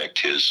protect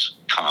his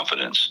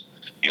confidence,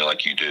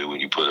 like you do when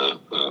you put a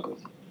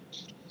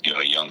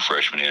young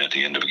freshman in at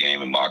the end of a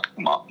game and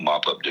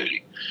mop up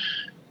duty.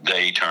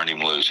 They turned him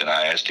loose, and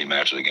I asked him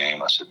after the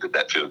game. I said, "Did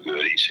that feel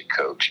good?" He said,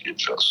 "Coach,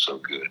 it felt so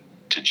good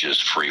to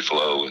just free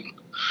flow and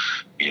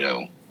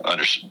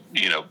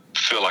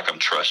feel like I'm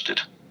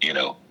trusted."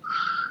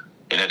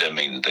 And that doesn't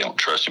mean that they don't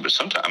trust him, but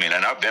sometimes,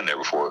 and I've been there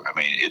before.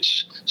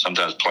 It's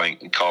sometimes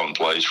calling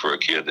plays for a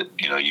kid that,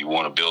 you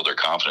want to build their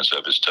confidence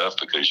up is tough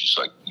because it's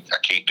like, I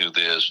can't do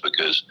this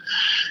because,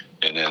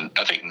 and then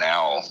I think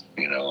now,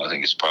 I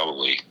think it's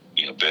probably,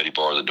 Betty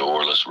bar the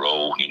door, let's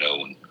roll,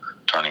 and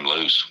turn him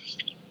loose.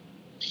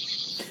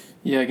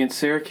 Yeah, against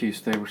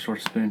Syracuse, they were sort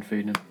of spoon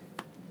feeding him.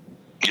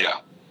 Yeah.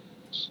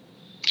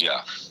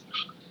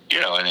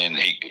 And then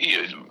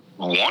he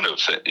one of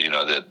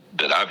the,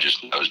 that I've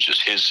just noticed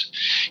just his,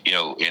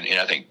 and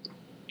I think,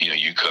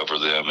 you cover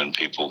them and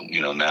people,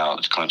 now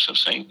it's Clemson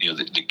saying,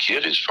 the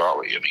kid is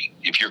probably,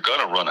 if you're going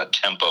to run a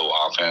tempo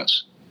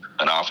offense,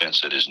 an offense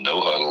that is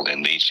no huddle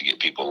and needs to get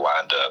people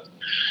lined up,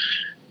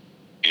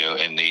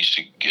 and needs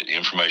to get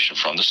information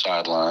from the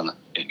sideline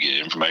and get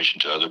information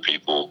to other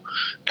people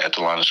at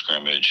the line of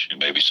scrimmage and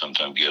maybe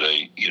sometimes get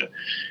you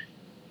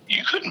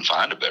couldn't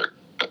find a better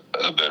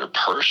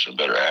person, a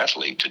better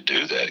athlete to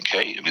do that.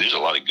 Cade, there's a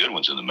lot of good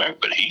ones in the America,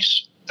 but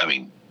he's talk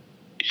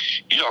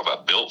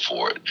about built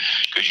for it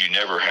because you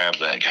never have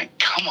that guy,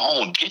 come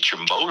on, get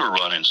your motor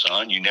running,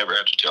 son. You never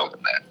have to tell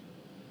him that.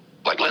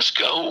 Like, let's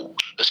go.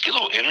 Let's get a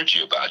little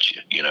energy about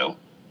you,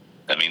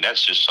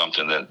 That's just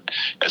something that,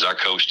 as I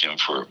coached him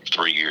for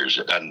 3 years,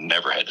 I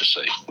never had to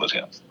say with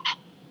him.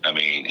 And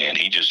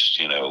he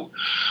just, and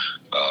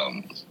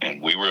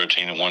we were a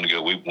team that wanted to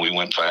go. We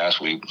went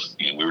fast. We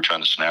were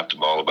trying to snap the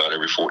ball about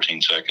every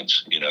 14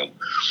 seconds, and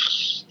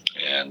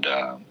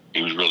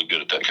he was really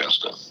good at that kind of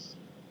stuff.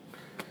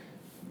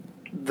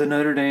 The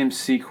Notre Dame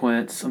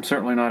sequence, I'm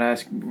certainly not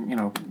asking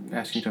you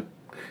to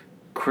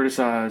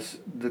criticize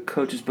the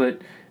coaches,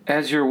 but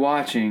as you're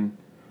watching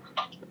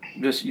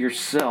just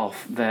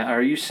yourself,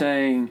 are you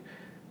saying,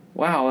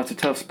 wow, that's a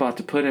tough spot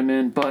to put him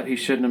in, but he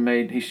shouldn't have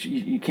made.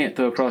 You can't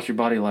throw across your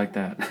body like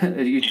that.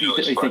 Are you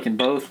thinking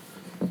both?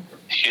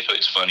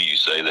 It's funny you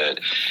say that.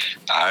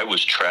 I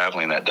was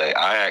traveling that day.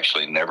 I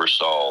actually never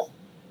saw.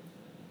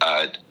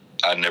 I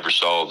never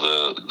saw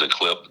the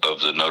clip of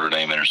the Notre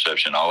Dame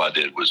interception. All I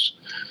did was,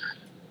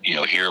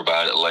 hear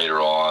about it later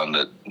on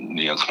that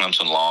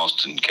Clemson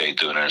lost and Cade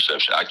threw an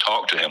interception. I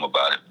talked to him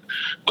about it,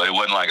 but it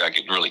wasn't like I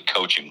could really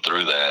coach him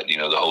through that.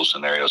 The whole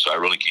scenario. So I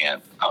really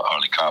can't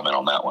hardly comment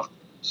on that one.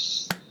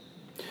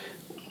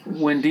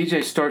 When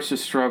DJ starts to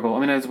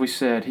struggle, as we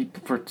said,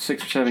 for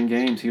 6 or 7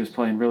 games he was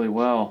playing really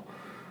well.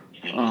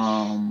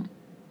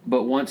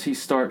 But once he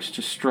starts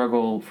to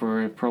struggle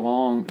for a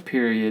prolonged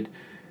period,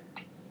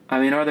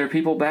 are there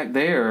people back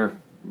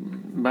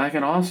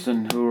in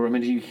Austin who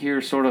do you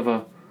hear sort of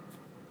a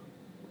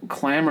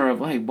clamor of,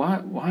 hey,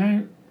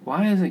 why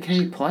isn't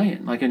Cade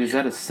playing? And is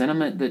that a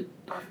sentiment that?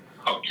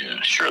 Oh yeah,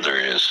 sure there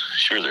is.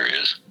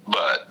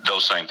 But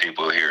those same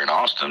people here in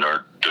Austin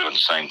are doing the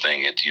same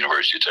thing at the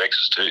University of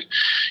Texas too.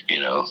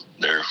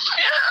 They're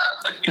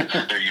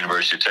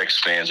University of Texas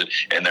fans,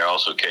 and they're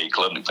also Cade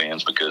Klubnik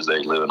fans because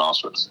they live in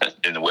Austin.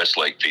 And the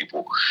Westlake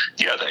people,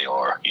 yeah, they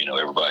are.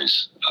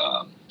 Everybody's.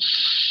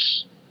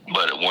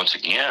 But once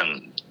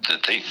again, the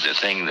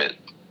thing that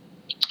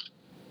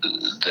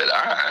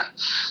I,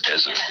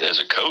 as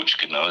a coach,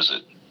 can know is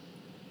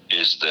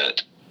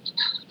that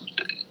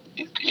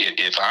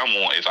if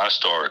I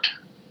start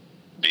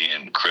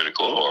being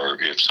critical, or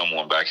if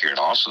someone back here in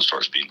Austin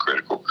starts being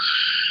critical,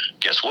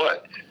 guess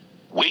what?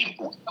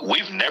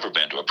 We've never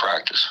been to a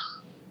practice.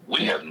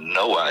 We have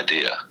no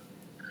idea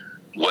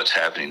what's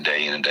happening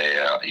day in and day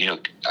out.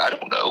 I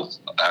don't know.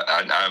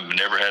 I've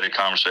never had a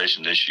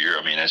conversation this year.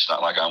 It's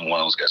not like I'm one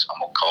of those guys. I'm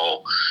gonna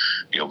call,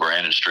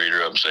 Brandon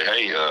Streeter up and say,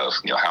 hey, how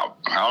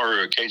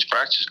are Cade's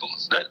practices going?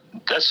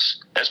 That's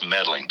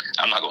meddling.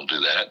 I'm not gonna do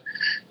that.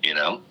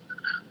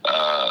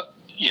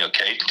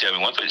 Cade can tell me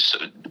one thing. So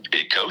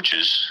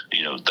coaches,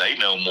 they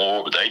know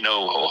more. They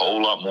know a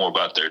whole lot more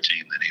about their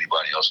team than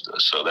anybody else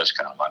does. So that's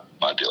kind of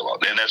my deal.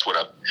 And that's what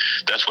I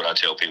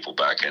tell people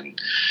back in,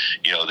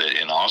 that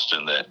in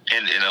Austin,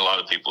 and a lot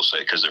of people say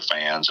because they're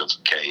fans of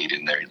Cade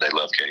and they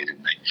love Cade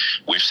and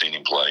we've seen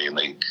him play and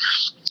they.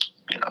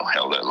 A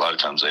lot of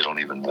times they don't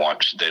even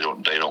watch. They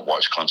don't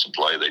watch Clemson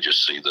play. They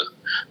just see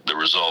the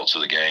results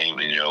of the game.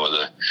 And,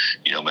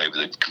 maybe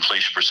the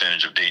completion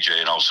percentage of DJ,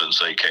 and all of a sudden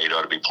say Cade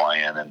ought to be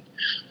playing. And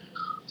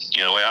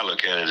the way I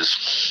look at it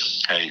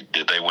is, hey,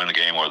 did they win the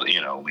game? Or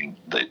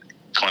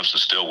Clemson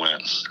still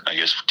went, I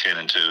guess,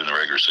 10-2 in the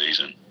regular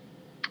season.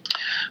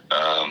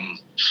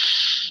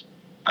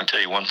 I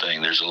tell you one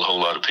thing: there's a whole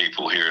lot of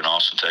people here in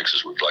Austin,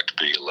 Texas, would like to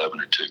be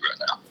 11-2 right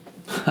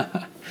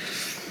now.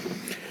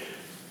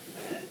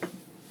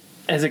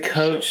 As a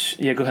coach,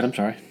 yeah, go ahead. I'm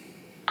sorry.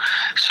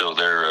 So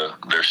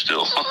they're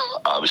still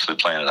obviously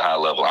playing at a high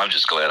level. I'm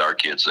just glad our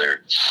kid's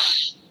there.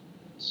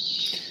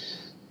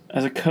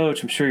 As a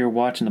coach, I'm sure you're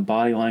watching the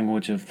body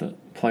language of the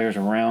players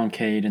around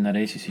Cade in that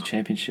ACC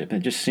championship. It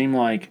just seemed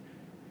like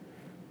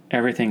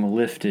everything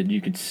lifted. You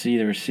could see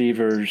the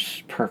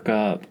receivers perk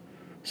up,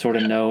 sort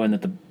of knowing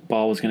that the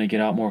ball was going to get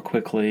out more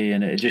quickly,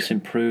 and it just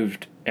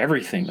improved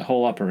everything, the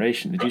whole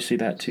operation. Did you see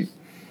that too?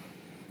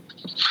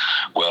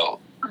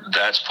 Well,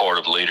 that's part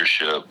of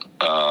leadership,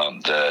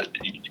 that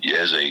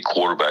as a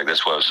quarterback,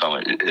 that's why I was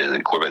telling you, as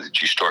a quarterback,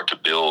 that you start to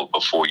build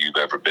before you've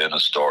ever been a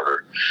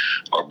starter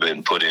or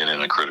been put in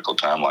a critical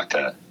time like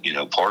that. You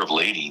know, part of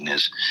leading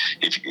is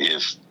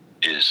is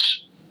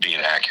being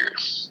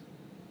accurate.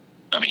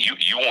 I mean,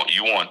 you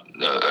want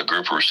a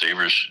group of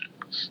receivers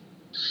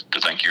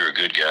to think you're a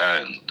good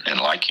guy and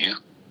like you.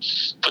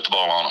 Put the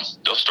ball on them.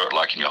 They'll start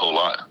liking you a whole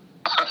lot.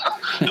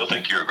 They'll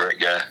think you're a great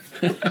guy.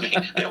 I mean,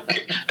 they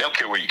don't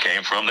care where you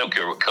came from. They don't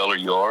care what color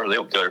you are. They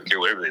don't care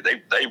whatever.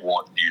 They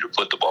want you to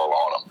put the ball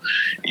on them.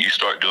 You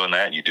start doing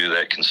that, and you do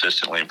that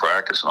consistently in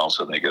practice, and all of a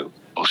sudden they go,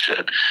 "Oh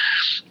shit,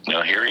 you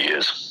know, here he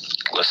is.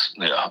 Let's,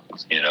 you know,"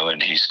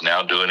 and he's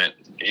now doing it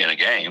in a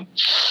game.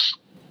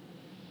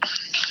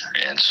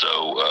 And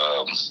so,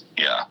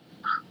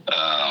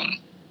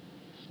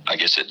 I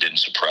guess it didn't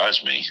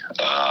surprise me.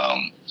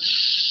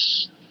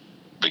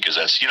 Because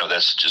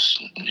that's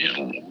just,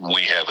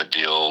 we have a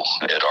deal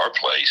at our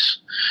place.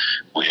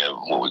 We have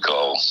what we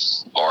call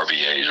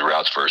RVAs,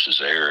 routes versus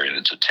air, and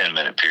it's a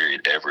 10-minute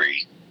period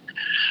every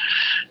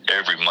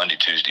Monday,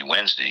 Tuesday,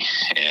 Wednesday.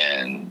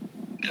 And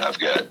I've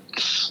got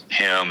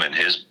him and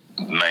his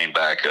main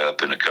backup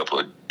and a couple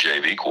of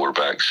JV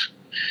quarterbacks,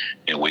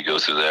 and we go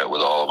through that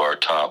with all of our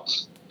top,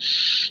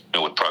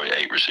 with probably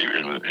 8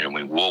 receivers,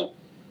 and we'll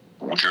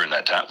during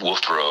that time we'll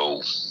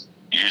throw.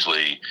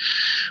 Usually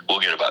we'll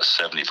get about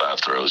 75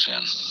 throws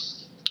in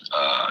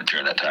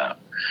during that time.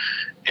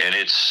 And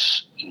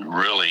it's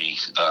really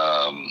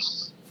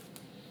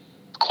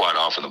quite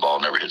often the ball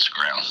never hits the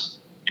ground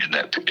in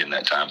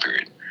that time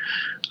period.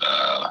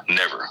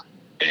 Never.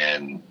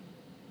 And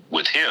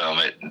with him,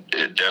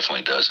 it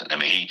definitely doesn't. I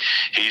mean,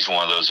 he's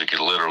one of those that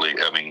could literally,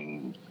 I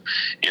mean,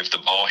 if the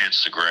ball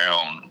hits the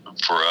ground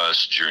for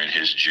us during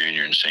his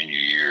junior and senior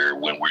year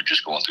when we're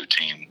just going through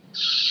team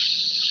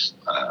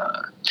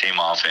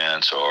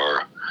offense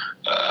or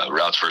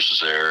routes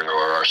versus air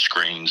or our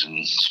screens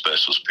and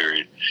specials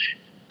period,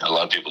 a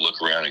lot of people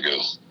look around and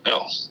go,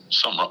 "Oh,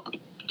 something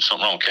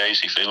wrong with Cade? Is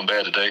he feeling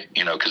bad today?"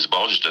 Because the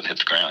ball just doesn't hit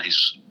the ground.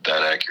 He's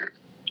that accurate.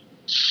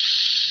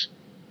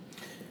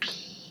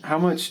 How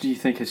much do you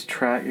think his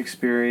track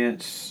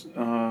experience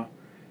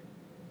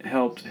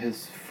helped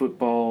his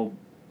football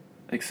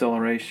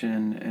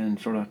acceleration and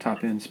sort of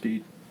top-end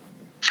speed?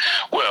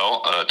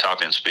 Well,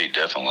 top-end speed,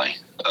 definitely.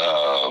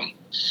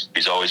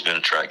 He's always been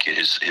a track kid.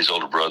 His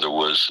older brother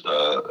was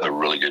a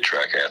really good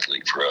track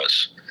athlete for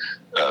us,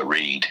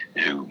 Reed,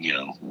 who,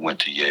 went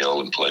to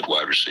Yale and played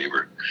wide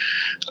receiver.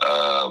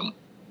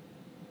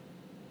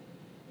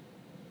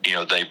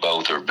 They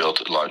both are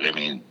built like, I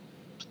mean,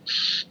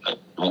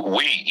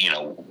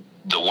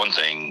 the one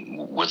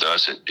thing with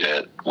us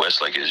at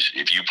Westlake is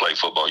if you play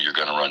football, you're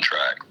going to run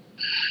track.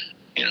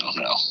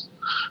 Now.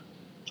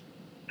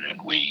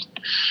 And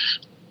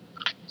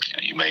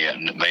you may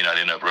not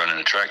end up running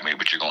a track meet,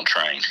 but you're going to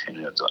train.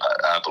 And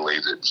I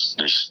believe that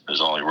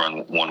there's only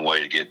one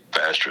way to get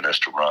faster, and that's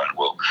to run.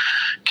 Well,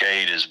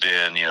 Cade has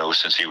been,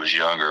 since he was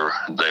younger,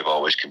 they've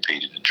always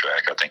competed in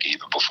track. I think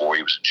even before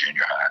he was in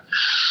junior high.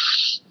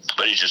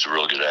 But he's just a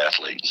real good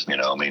athlete.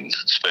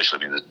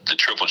 Especially the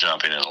triple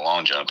jumping and the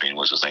long jumping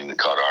was the thing that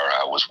caught our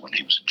eye was when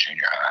he was in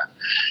junior high.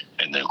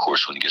 And then, of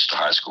course, when he gets to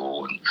high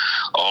school and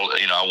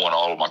I want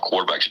all of my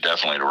quarterbacks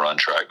definitely to run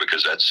track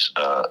because that's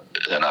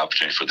an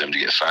opportunity for them to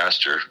get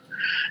faster,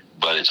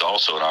 but it's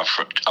also an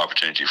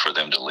opportunity for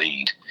them to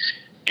lead.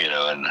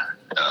 And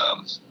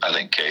I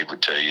think Cade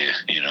would tell you,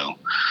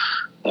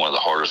 one of the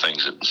harder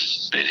things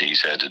that he's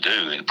had to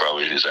do in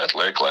probably his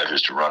athletic life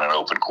is to run an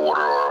open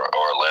quarter or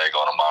a leg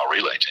on a mile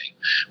relay team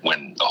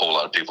when a whole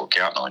lot of people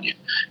count on you.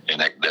 And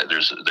that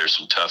there's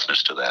some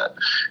toughness to that.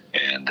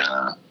 And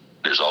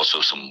there's also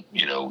some,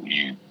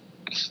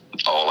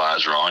 all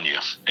eyes are on you,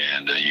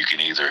 and you can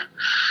either,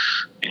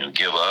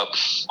 give up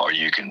or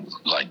you can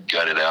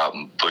gut it out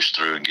and push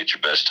through and get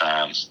your best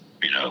time,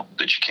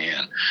 that you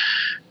can.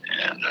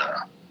 And,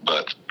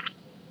 but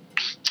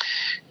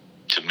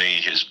to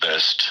me, his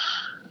best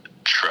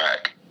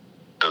track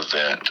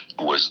event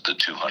was the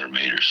 200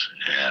 meters.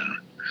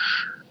 And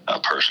I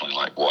personally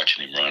like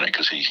watching him run it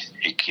because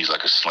he's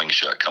like a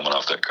slingshot coming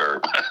off that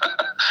curb.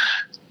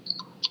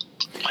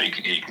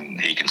 He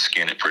can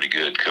skin it pretty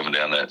good coming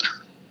down that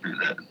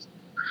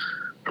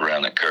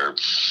around that curb.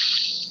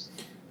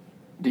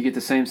 Do you get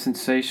the same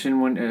sensation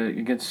when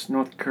against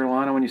North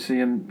Carolina when you see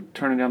him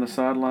turning down the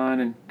sideline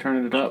and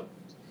turning it up?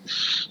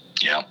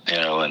 Yeah,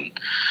 and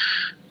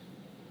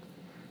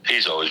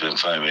he's always been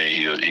funny to me.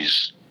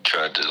 He's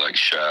tried to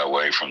shy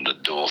away from the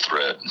dual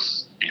threat,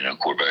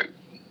 quarterback.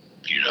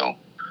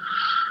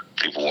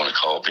 People want to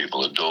call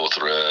people a dual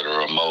threat or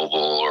a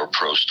mobile or a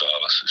pro style.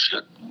 I said,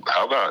 shit,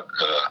 how about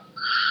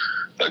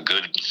a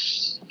good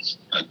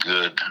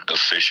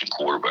efficient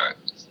quarterback?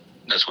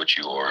 That's what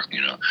you are,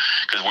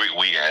 because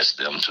we asked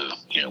them to,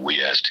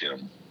 we asked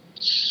him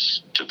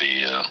to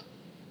be a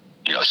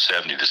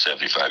 70 to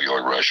 75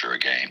 yard rusher a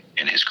game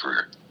in his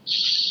career.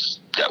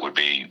 That would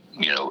be,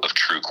 a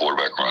true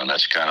quarterback run.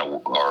 That's kind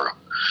of our,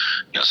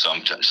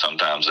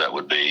 sometimes that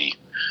would be,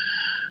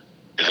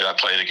 if I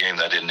played a game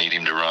that I didn't need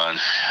him to run,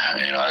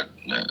 I'd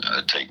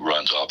take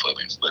runs off of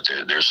him. But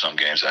there's some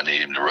games I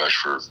need him to rush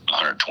for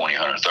 120,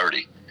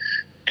 130,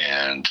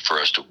 and for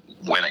us to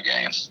win a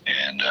game.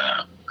 And,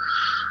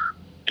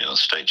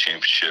 state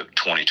championship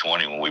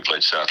 2020 when we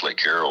played South Lake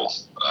Carroll,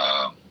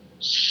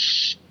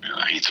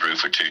 he threw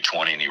for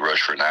 220 and he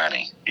rushed for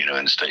 90,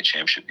 in the state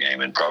championship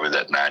game. And probably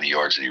that 90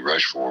 yards that he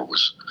rushed for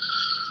was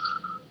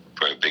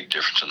probably a big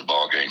difference in the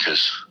ball game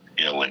because,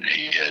 when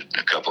he had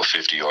a couple of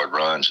 50-yard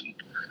runs, and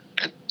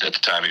at the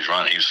time he was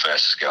running, he was the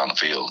fastest guy on the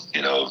field.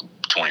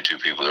 22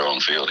 people that are on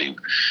the field.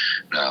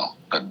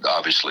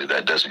 Obviously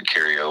that doesn't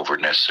carry over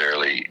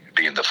necessarily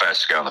being the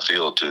fastest guy on the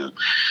field to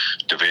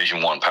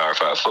Division I Power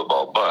 5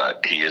 football,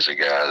 but he is a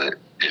guy that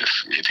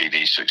if he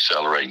needs to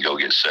accelerate and go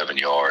get 7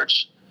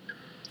 yards,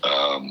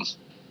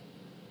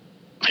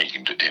 he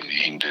can do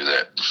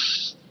that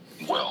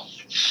well.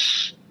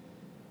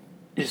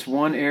 Is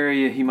one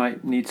area he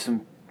might need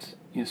some,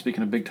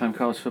 speaking of big-time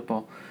college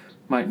football,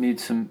 might need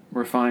some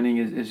refining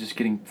is just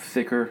getting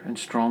thicker and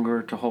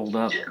stronger to hold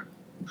up?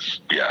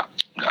 Yeah.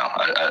 No,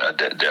 I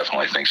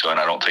definitely think so, and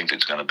I don't think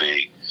that's going to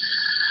be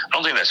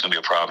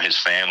a problem. His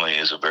family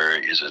is a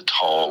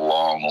tall,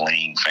 long,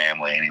 lean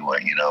family anyway,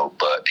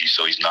 but he's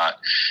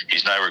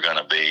never going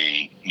to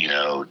be,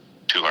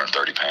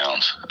 230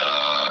 pounds,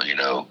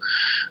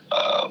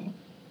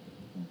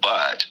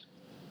 but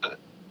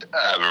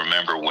I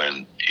remember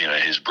when,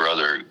 his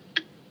brother,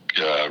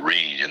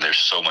 Reed, and they're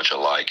so much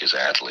alike as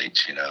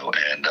athletes, and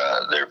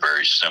they're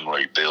very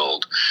similarly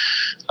built.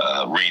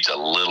 Reed's a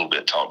little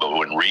bit tall, but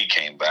when Reed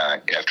came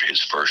back after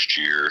his first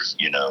year,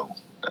 he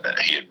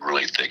had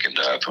really thickened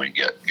up when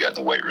he got in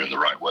the weight room the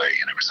right way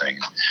and everything.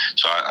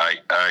 So I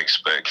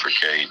expect for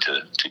Cade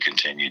to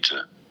continue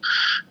to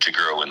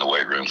grow in the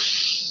weight room.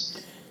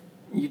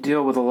 You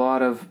deal with a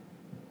lot of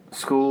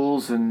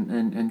schools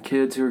and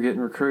kids who are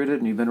getting recruited,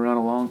 and you've been around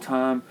a long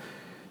time.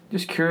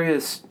 Just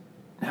curious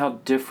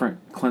how different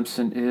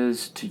Clemson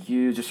is to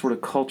you, just sort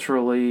of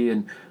culturally,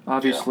 and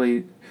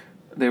obviously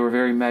they were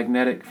very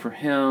magnetic for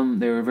him.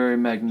 They were very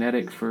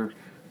magnetic for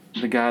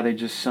the guy they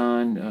just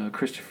signed,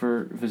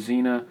 Christopher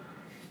Vizzina.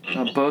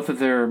 Both of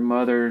their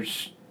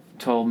mothers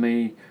told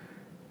me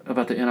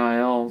about the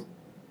NIL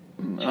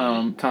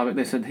topic.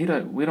 They said,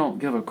 we don't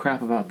give a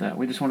crap about that.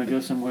 We just want to go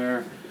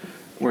somewhere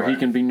where he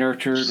can be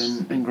nurtured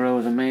and grow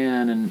as a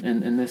man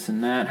and this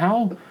and that.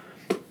 How,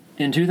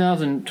 in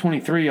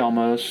 2023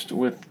 almost,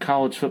 with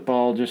college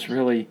football just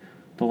really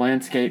the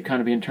landscape kind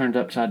of being turned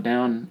upside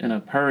down in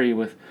a hurry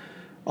with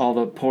all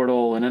the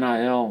portal and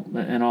NIL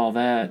and all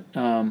that,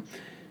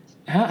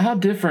 how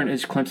different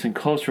is Clemson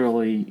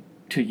culturally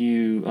to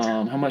you?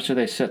 How much do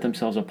they set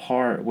themselves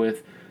apart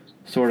with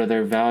sort of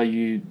their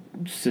value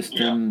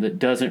system that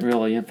doesn't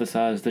really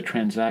emphasize the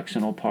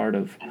transactional part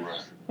of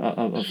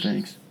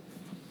things?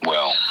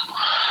 Well,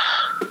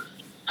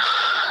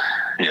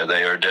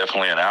 they are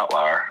definitely an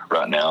outlier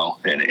right now,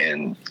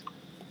 and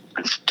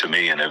to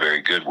me, in a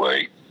very good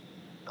way.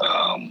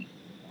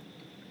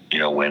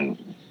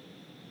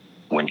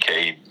 When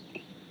Cade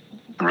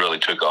really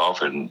took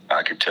off, and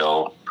I could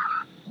tell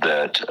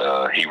that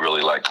he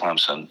really liked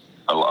Clemson,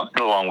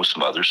 along with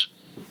some others.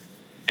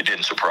 It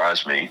didn't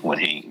surprise me when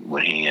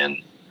he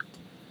and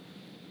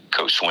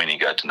Coach Sweeney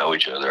got to know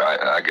each other.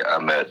 I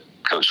met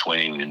Coach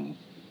Sweeney in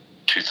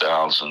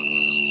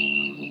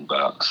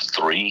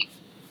 2003,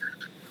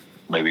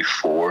 maybe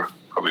 4,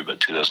 probably about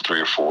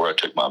 2003 or 4. I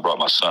brought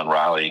my son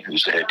Riley,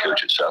 who's the head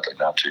coach at South Lake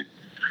now, to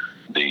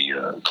the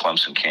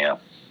Clemson camp,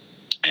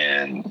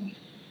 and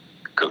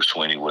Coach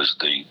Sweeney was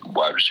the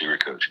wide receiver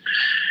coach.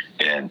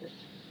 And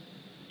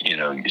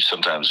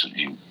sometimes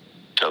you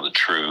tell the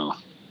true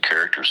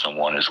character of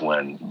someone is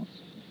when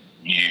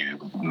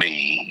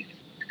me,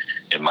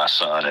 and my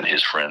son and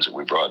his friends that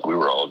we brought,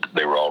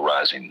 they were all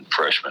rising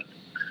freshmen.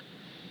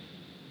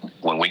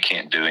 When we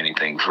can't do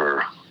anything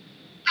for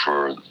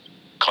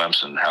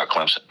Clemson, how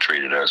Clemson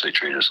treated us, they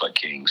treated us like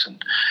kings.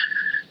 And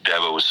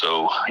Dabo was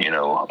so,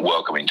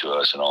 welcoming to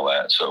us and all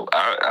that. So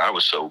I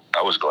was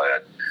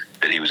glad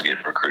that he was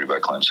getting recruited by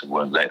Clemson.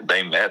 When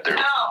they met,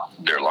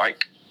 they're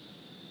like,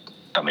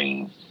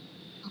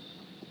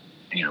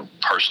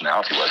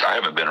 personality-wise, I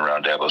haven't been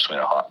around Dabo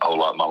Sweeney a whole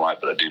lot in my life,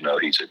 but I do know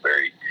he's a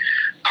very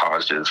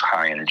positive,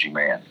 high-energy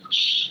man.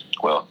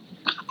 Well,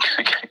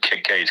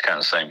 Cade's kind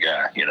of the same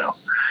guy,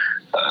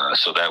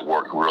 So that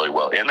worked really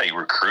well. And they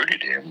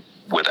recruited him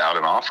without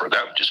an offer.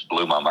 That just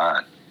blew my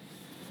mind.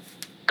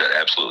 That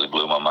absolutely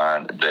blew my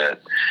mind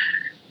that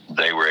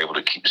they were able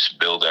to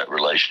build that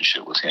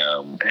relationship with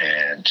him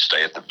and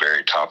stay at the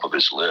very top of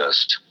his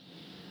list.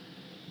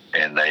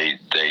 And they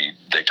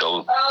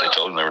told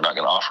him they were not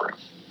going to offer him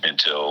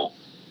until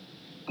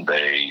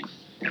they,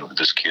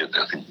 this kid,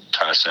 I think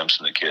Ty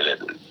Simpson, the kid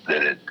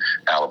that at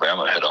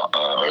Alabama had,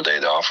 or they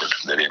had offered,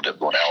 that ended up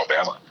going to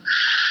Alabama.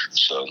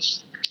 So,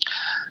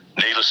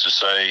 needless to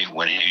say,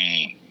 when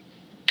he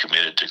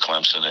committed to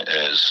Clemson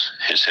as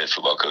his head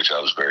football coach, I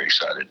was very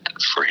excited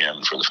for him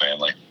and for the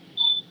family.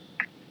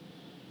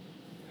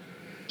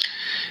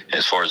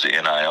 As far as the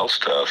NIL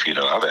stuff,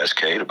 I've asked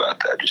Cade about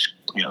that. Just,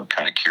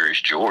 kind of curious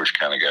George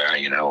kind of guy,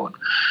 and,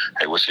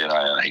 hey, what's the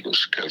NIL? He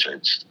goes, Coach, I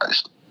just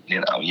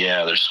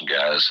yeah, there's some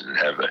guys that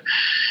have I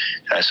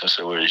asked him,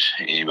 so what is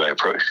anybody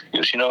approach? He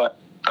goes, you know what?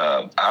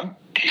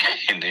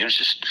 And he was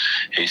just,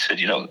 he said,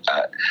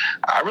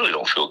 I really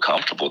don't feel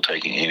comfortable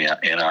taking any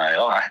NIL.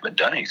 I haven't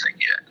done anything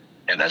yet.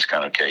 And that's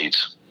kind of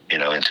Cade's,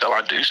 until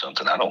I do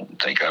something, I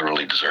don't think I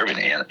really deserve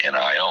any NIL.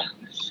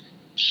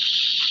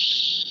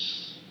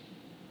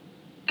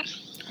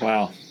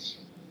 Wow.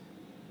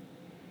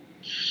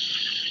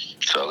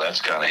 So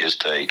that's kind of his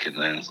take. And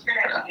then,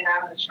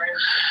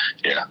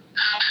 yeah.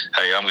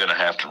 Hey, I'm going to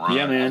have to run.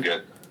 Yeah, man.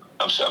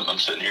 I'm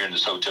sitting here in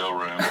this hotel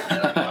room, and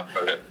I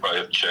probably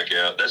have to check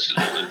out. That's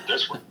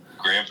what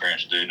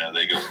grandparents do now.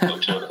 They go from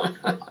hotel to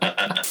hotel.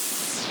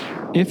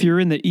 If you're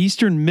in the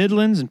Eastern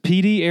Midlands and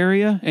PD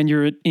area and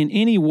you're in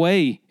any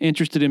way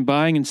interested in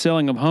buying and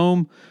selling a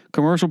home,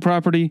 commercial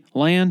property,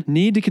 land,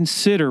 need to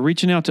consider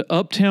reaching out to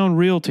Uptown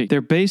Realty. They're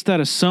based out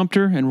of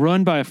Sumter and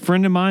run by a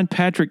friend of mine,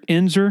 Patrick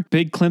Enzer,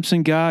 big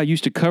Clemson guy,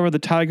 used to cover the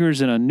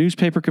Tigers in a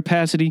newspaper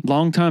capacity,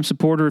 longtime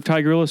supporter of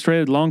Tiger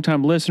Illustrated,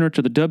 longtime listener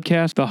to the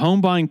Dubcast. The home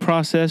buying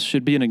process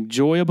should be an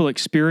enjoyable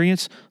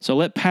experience, so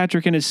let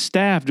Patrick and his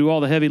staff do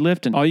all the heavy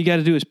lifting. All you got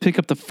to do is pick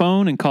up the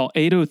phone and call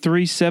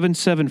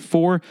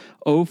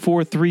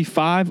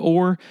 803-774-0435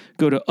 or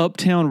go to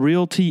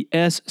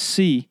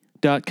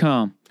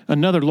uptownrealtysc.com.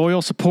 Another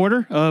loyal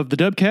supporter of the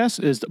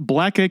Dubcast is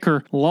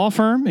Blackacre Law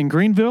Firm in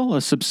Greenville,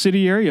 a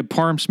subsidiary of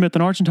Parham Smith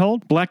and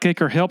Archambault.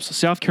 Blackacre helps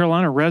South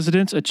Carolina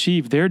residents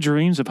achieve their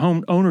dreams of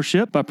home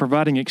ownership by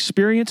providing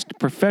experienced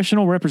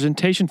professional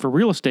representation for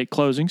real estate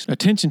closings.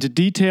 Attention to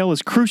detail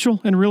is crucial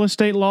in real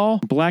estate law.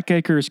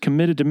 Blackacre is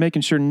committed to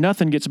making sure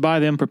nothing gets by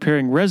them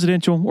preparing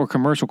residential or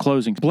commercial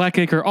closings.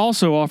 Blackacre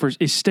also offers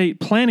estate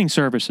planning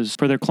services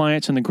for their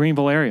clients in the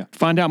Greenville area.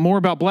 Find out more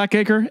about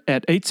Blackacre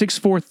at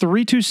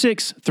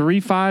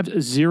 864-326-3507.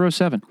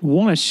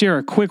 Want to share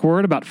a quick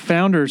word about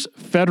Founders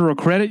Federal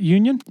Credit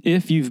Union?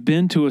 If you've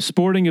been to a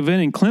sporting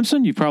event in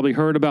Clemson, you've probably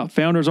heard about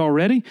Founders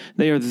already.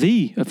 They are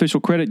the official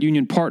credit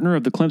union partner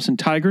of the Clemson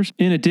Tigers.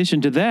 In addition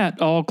to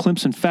that, all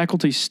Clemson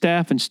faculty,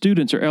 staff, and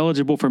students are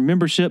eligible for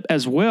membership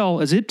as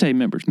well as IPTAY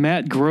members.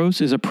 Matt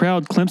Gross is a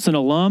proud Clemson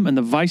alum and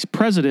the vice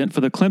president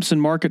for the Clemson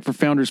market for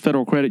Founders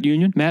Federal Credit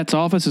Union. Matt's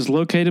office is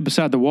located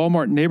beside the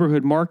Walmart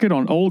Neighborhood Market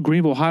on Old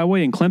Greenville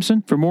Highway in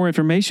Clemson. For more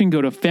information,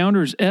 go to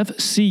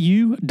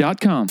foundersfcu.com.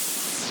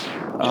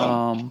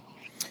 I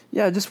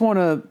just want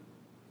to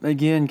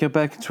again go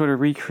back and sort of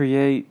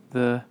recreate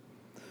that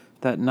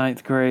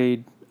ninth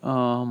grade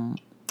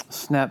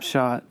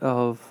snapshot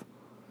of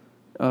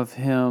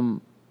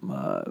him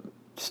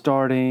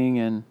starting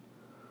and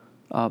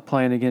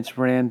playing against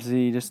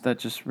Ramsey. That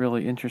just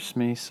really interests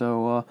me.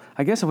 So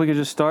I guess if we could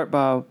just start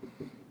by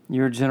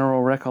your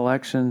general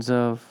recollections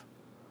of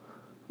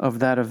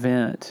that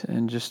event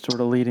and just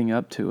sort of leading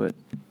up to it.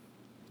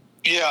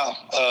 Yeah.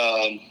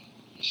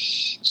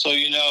 So,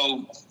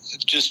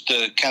 just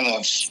kind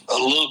of a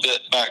little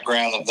bit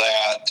background of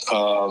that.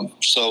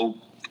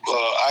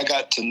 I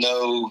got to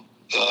know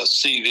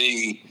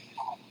CV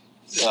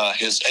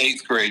his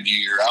 8th grade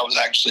year. I was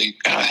actually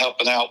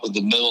helping out with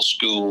the middle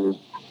school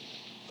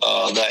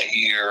that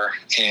year,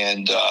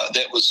 and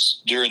that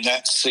was during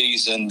that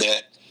season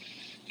that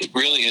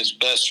really his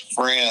best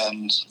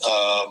friend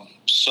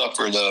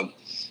suffered a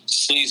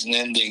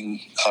season-ending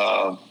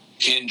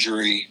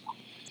injury.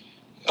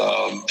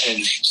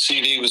 And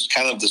CD was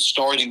kind of the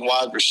starting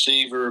wide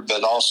receiver,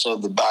 but also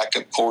the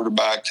backup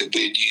quarterback that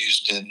we had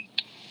used in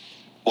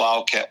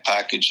Wildcat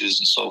packages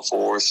and so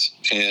forth.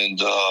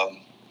 And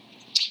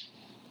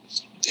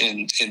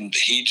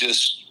he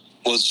just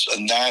was a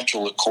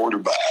natural at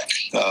quarterback,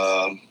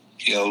 because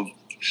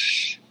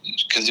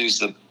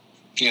he's one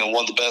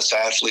of the best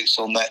athletes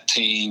on that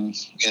team.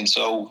 And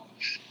so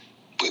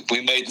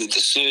we made the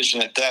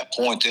decision at that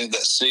point, at the end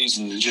of that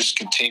season, to just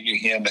continue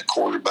him at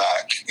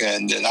quarterback.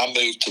 And then I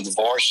moved to the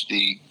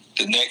varsity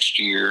the next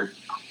year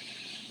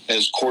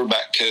as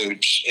quarterback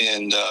coach.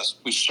 And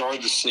we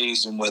started the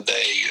season with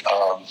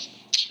a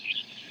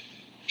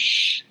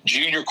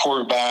junior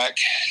quarterback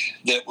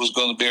that was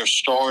going to be our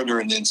starter,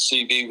 and then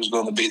CV was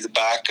going to be the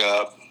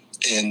backup.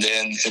 And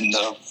then in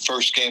the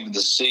first game of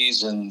the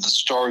season, the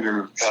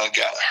starter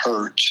got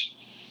hurt.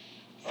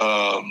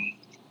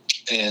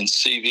 And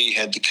CV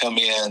had to come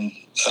in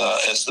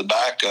as the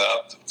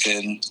backup,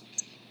 and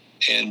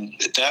And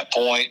at that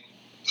point,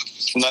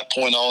 from that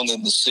point on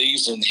in the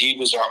season, he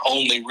was our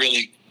only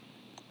really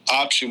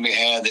option we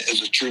had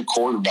as a true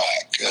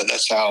quarterback.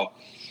 That's how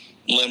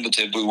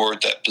limited we were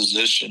at that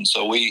position.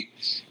 So we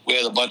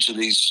had a bunch of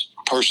these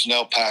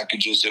personnel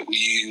packages that we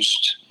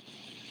used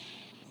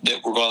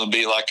that were going to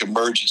be like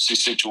emergency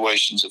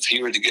situations if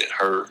he were to get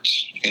hurt.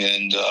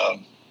 And,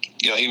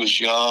 he was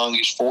young.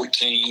 He's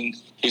 14.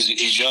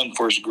 He's young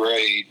for his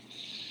grade.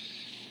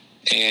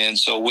 And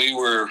so we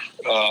were,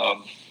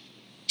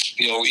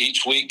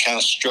 each week kind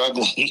of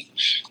struggling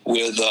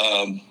with,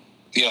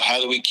 how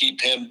do we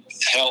keep him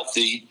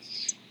healthy,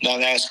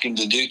 not ask him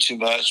to do too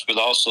much, but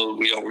also,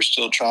 we're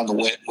still trying to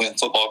win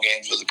football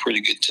games with a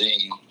pretty good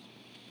team.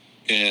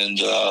 And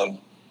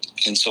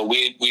so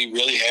we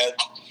really had,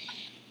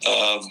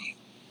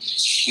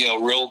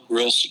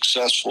 real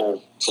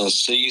successful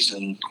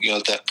season,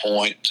 at that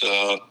point.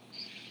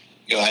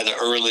 Had an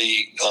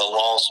early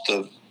loss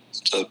to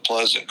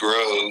Pleasant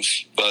Grove,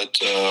 but,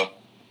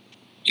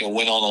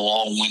 went on a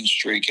long win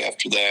streak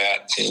after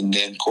that. And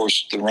then, of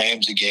course, the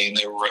Ramsey game,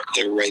 they were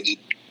rated,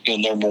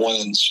 number one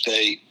in the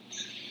state.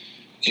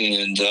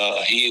 And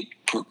he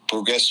had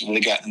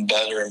progressively gotten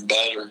better and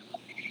better.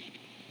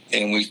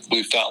 And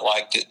we felt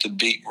like that to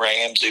beat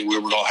Ramsey, we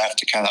were going to have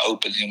to kind of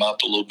open him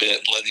up a little bit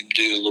and let him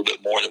do a little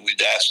bit more than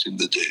we'd asked him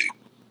to do.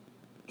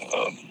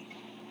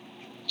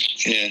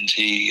 And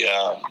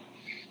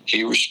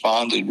he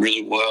responded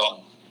really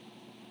well.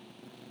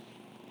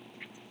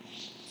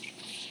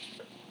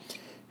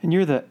 And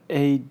you're the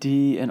AD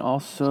and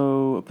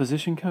also a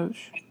position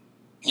coach?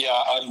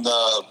 Yeah, I'm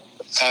the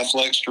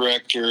athletics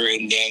director,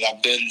 and then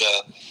I've been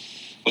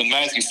when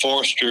Matthew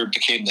Forrester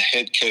became the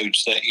head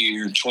coach that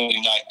year,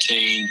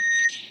 2019,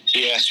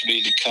 he asked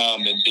me to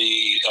come and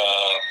be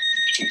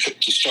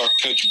to start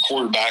coaching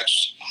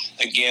quarterbacks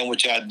again,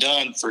 which I'd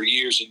done for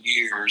years and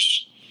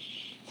years.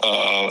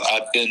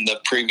 I've been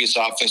the previous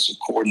offensive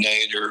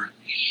coordinator,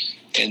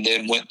 and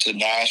then went to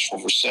Nashville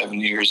for 7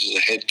 years as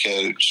a head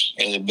coach,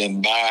 and have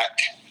been back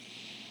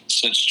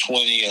since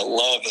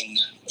 2011,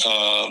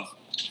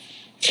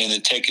 and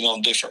had taken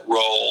on different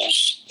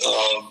roles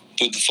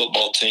with the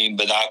football team.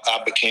 But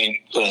I became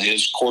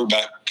his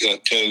quarterback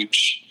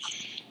coach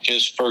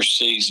his first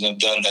season. I've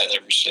done that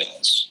ever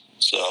since.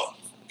 So.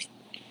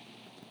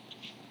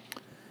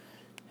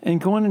 And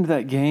going into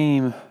that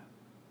game,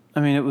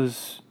 it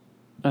was,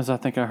 as I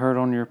think I heard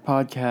on your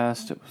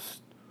podcast,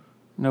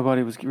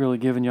 nobody was really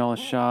giving y'all a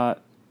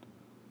shot.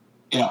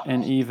 Yeah.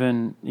 And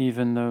even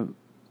the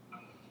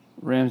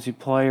Ramsey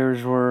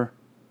players were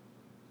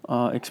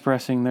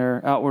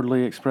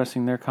outwardly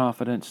expressing their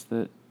confidence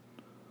that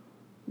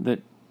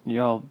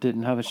y'all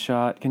didn't have a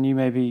shot. Can you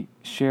maybe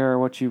share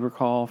what you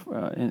recall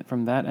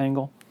from that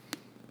angle?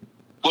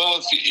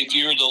 Well, if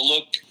you were to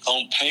look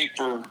on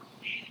paper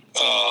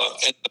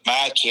at the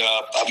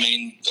matchup,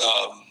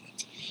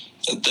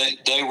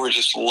 they were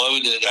just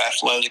loaded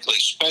athletically,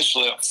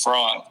 especially up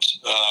front.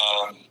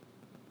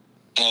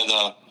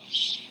 Had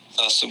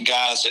some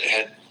guys that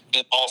had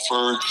been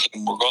offered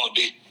and were going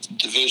to be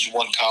Division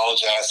I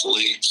college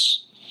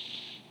athletes.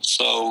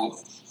 So,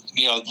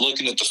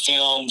 looking at the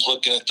films,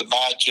 looking at the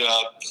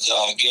matchup,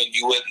 again,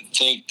 you wouldn't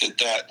think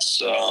that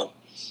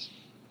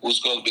was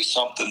going to be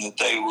something that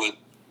they would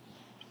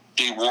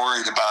be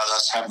worried about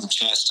us having a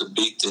chance to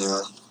beat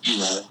them.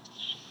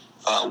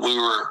 We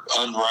were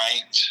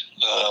unranked.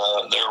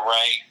 They're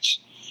ranked.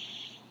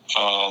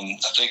 I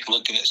think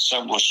looking at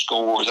similar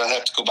scores, I'd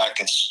have to go back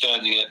and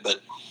study it,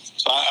 but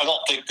so I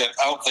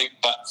don't think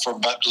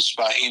from just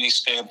by any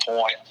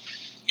standpoint,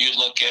 you'd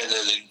look at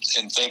it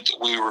and think that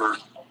we were,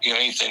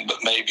 anything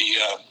but maybe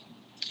a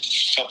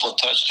couple of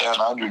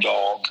touchdown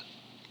underdog,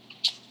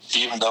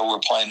 even though we're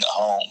playing at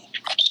home.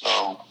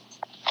 So,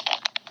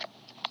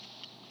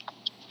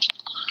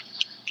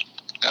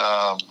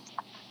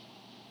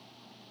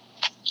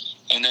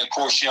 and then of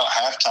course,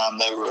 halftime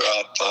they were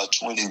up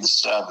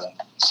 20-7.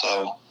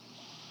 So.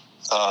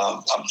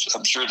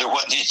 I'm sure there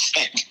wasn't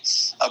anything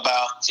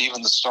about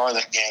even the start of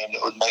that game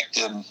that would make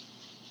them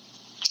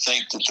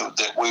think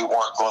that we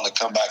weren't going to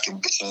come back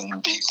and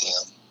beat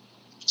them.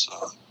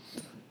 So,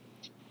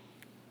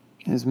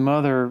 his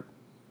mother,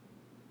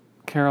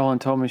 Carolyn,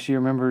 told me she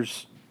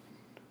remembers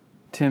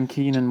Tim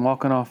Keenan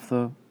walking off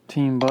the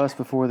team bus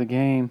before the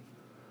game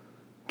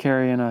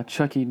carrying a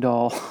Chucky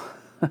doll.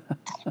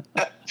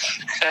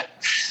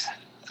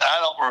 I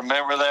don't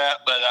remember that,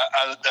 but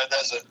that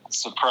doesn't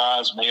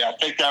surprise me. I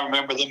think I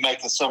remember them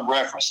making some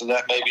reference to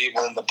that, maybe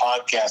even in the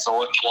podcast. I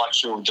wasn't quite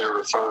sure what they were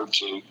referring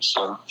to.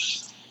 So,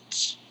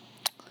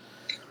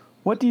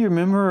 what do you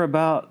remember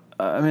about?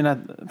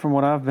 From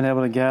what I've been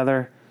able to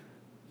gather,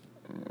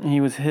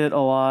 he was hit a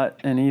lot,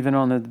 and even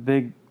on the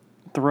big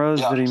throws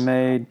that he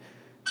made,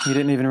 he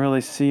didn't even really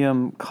see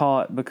him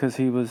caught because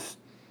he was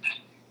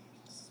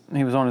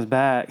on his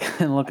back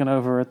and looking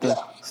over at the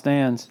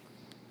stands.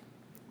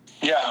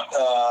 Yeah,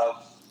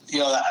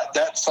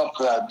 that's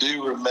something I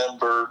do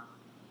remember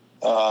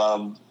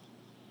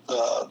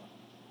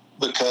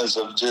because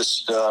of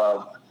just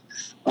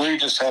we were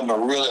just having a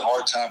really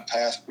hard time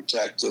pass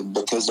protecting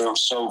because they were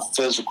so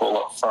physical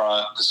up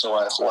front and so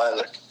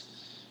athletic.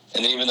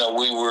 And even though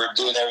we were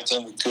doing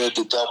everything we could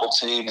to double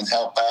team and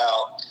help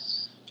out,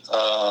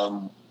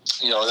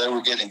 they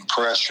were getting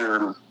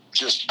pressure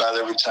just about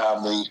every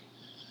time we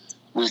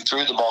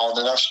threw the ball. And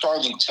then our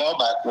starting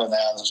tailback went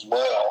out as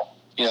well.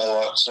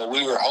 So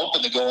we were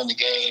hoping to go in the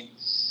game,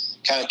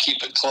 kind of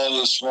keep it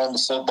close, run the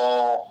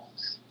football,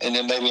 and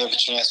then maybe have a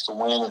chance to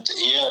win at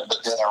the end.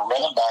 But then our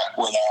running back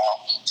went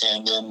out,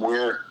 and then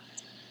we're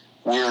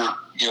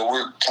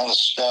kind of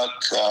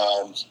stuck,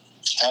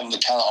 having to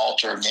kind of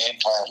alter our game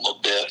plan a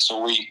little bit.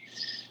 So we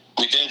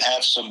did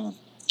have some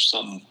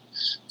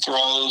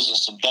throws and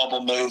some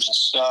double moves and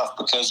stuff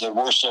because they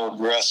were so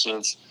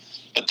aggressive.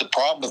 But the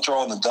problem with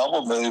throwing the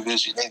double move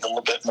is you need a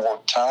little bit more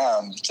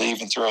time to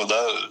even throw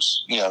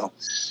those.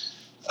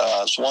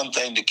 It's one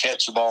thing to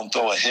catch the ball and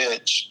throw a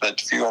hitch,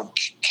 but if you're going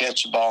to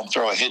catch the ball and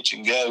throw a hitch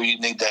and go, you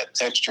need that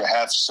extra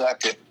half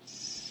second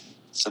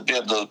to be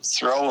able to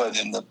throw it.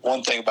 And the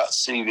one thing about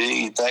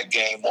CV that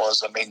game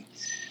was,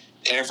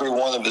 every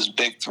one of his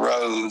big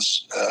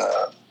throws,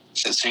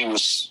 as he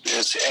was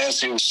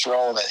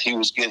throwing it, he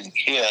was getting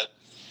hit.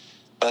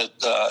 But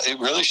it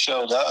really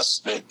showed us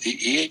that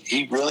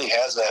he really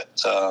has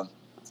that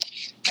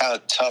kind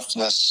of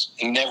toughness.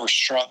 He never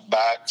shrunk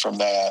back from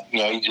that.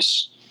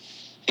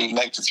 He'd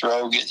make the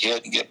throw, get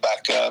hit, and get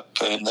back up.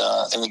 And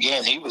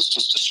again, he was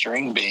just a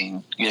string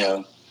bean. He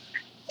was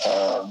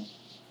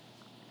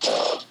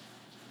a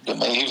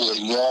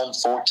young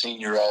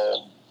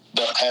 14-year-old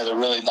that had a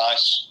really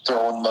nice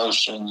throwing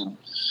motion and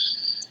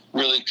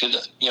really could,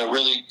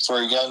 really for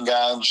a young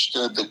guy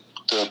understood the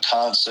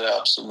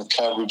concepts and the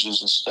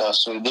coverages and stuff.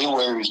 So he knew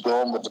where he was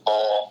going with the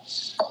ball.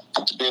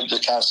 But to be able to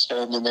kind of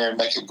stand in there and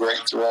make a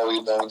great throw, he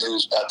knew he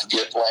was about to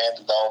get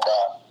landed on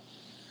by,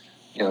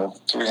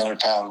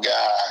 300-pound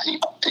guy,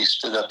 he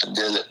stood up and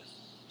did it.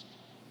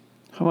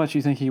 How much do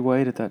you think he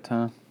weighed at that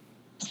time?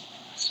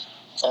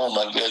 Oh,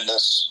 my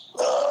goodness.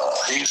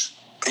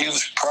 He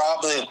was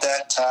probably at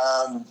that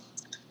time,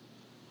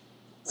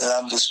 and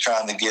I'm just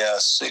trying to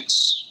guess,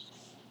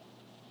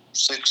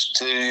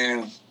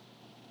 6'2",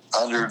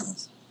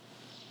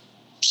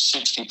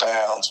 160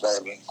 pounds,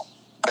 maybe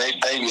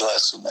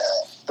less than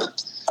that.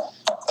 But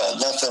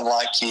nothing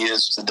like he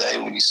is today.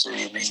 When you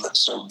see him, he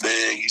looks so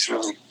big. He's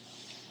really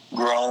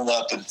grown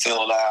up and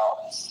filled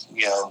out,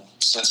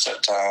 since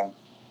that time.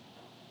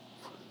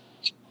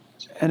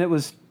 And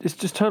it's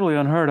just totally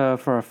unheard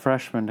of for a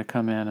freshman to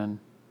come in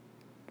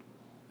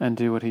and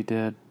do what he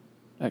did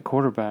at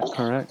quarterback,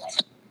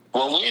 correct?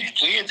 Well, we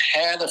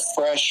had a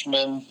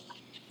freshman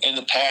in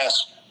the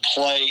past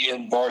play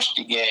in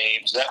varsity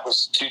games. That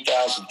was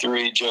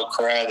 2003, Joe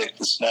Craddock,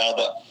 that's now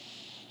the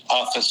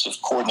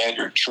offensive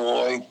coordinator at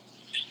Troy.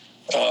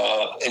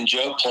 And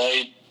Joe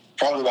played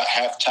probably about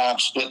half-time,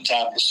 split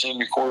time as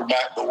senior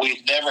quarterback, but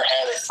we'd never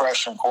had a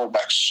freshman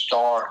quarterback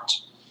start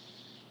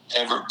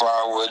ever at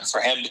Briarwood.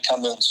 For him to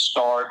come in and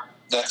start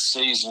that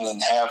season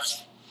and have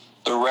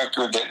the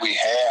record that we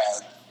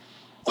had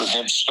with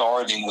him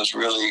starting was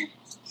really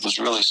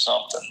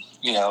something,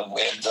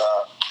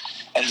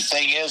 and the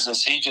thing is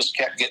he just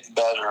kept getting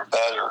better and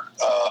better.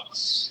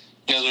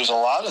 There's a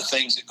lot of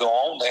things that go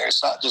on there.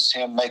 It's not just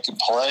him making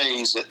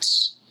plays.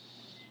 It's,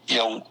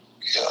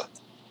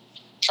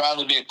 trying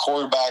to be a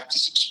quarterback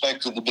that's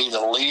expected to be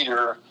the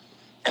leader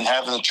and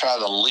having to try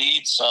to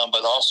lead some,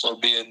 but also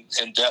being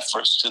in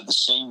deference to the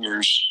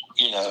seniors,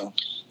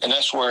 And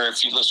that's where,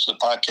 if you listen to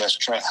the podcast,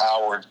 Trent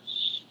Howard,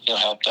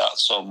 helped out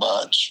so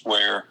much,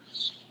 where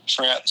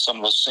Trent, some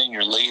of the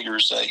senior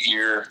leaders that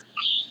year,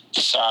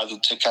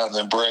 decided to kind of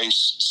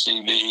embrace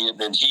CV, and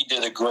then he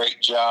did a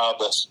great job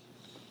of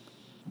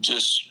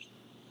just,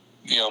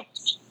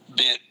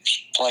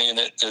 playing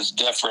it as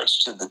deference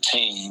to the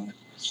team.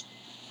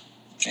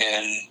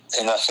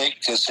 And I think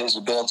because his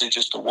ability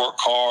just to work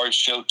hard,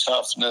 show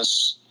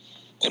toughness,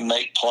 and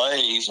make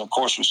plays, and of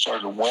course we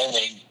started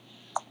winning,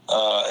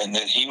 and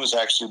then he was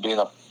actually being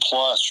a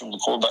plus from the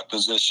quarterback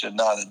position,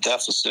 not a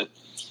deficit.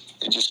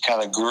 It just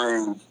kind of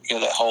grew,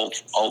 that whole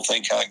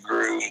thing kind of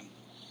grew and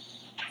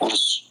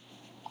was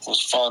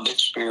fun to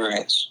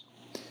experience.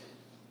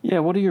 Yeah,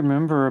 what do you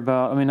remember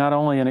about, not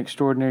only an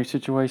extraordinary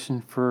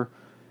situation for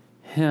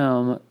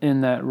him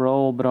in that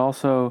role, but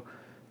also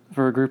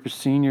for a group of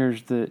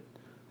seniors that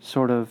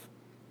sort of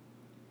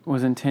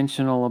was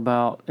intentional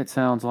about, it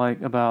sounds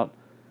like, about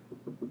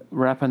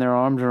wrapping their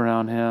arms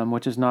around him,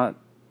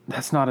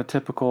 that's not a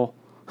typical,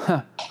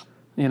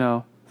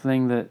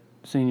 thing that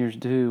seniors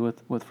do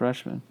with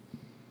freshmen.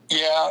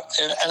 Yeah,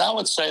 and I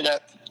would say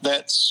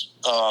that's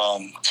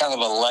kind of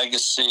a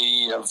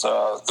legacy of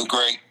the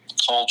great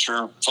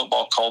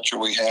football culture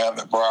we have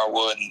at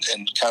Briarwood,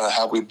 and kind of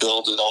how we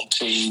build it on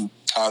team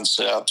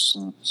concepts,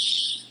 and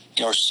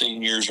our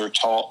seniors are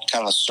taught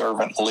kind of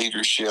servant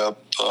leadership.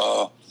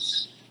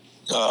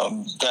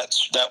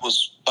 That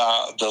was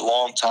by the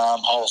longtime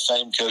Hall of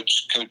Fame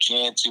coach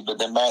Yancey, but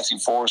then Matthew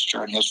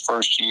Forrester in his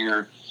first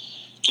year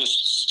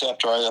just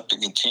stepped right up to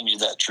continue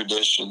that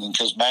tradition. And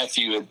because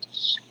Matthew had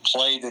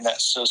played in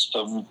that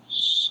system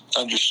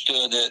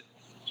understood it,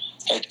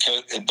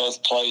 had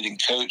both played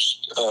and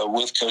coached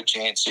with Coach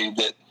Yancey,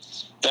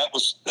 that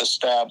was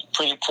established,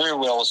 pretty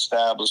well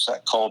established.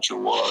 That culture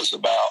was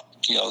about,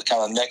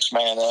 kind of next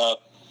man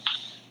up.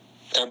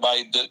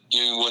 Everybody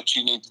do what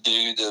you need to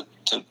do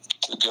to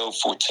go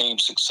for team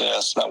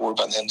success, not worry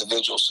about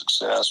individual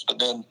success. But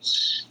then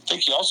I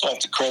think you also have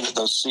to credit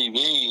those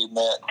CV in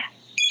that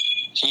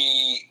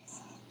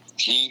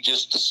he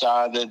just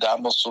decided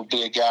I'm going to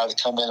be a guy to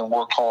come in and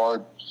work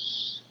hard,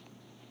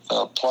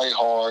 play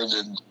hard,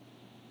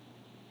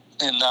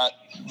 and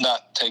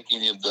not take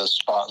any of the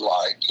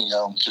spotlight.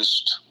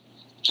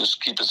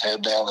 Just keep his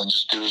head down and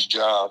just do his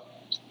job.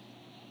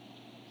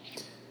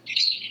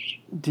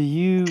 Did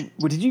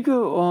you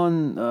go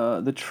on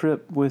the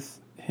trip with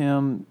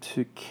him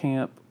to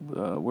camp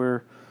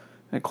where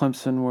at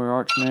Clemson, where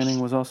Arch Manning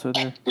was also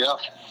there? Yeah.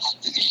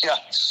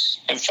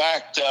 In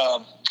fact,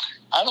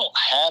 I don't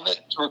have it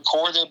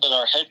recorded, but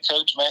our head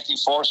coach Matthew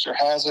Forster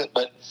has it.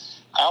 But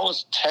I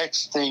was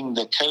texting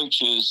the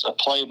coaches a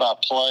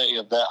play-by-play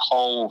of that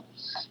whole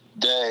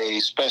day,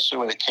 especially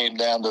when it came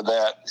down to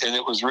that, and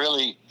it was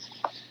really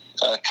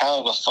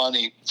kind of a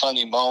funny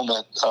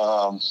moment.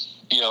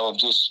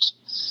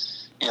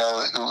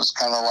 It was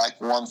kind of like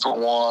 1 for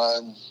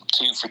 1,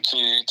 2 for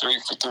 2, 3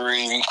 for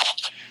 3.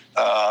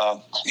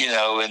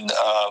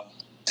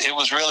 It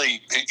was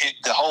really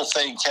the whole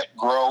thing kept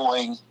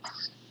growing,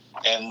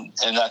 and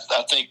I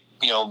think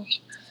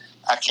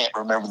I can't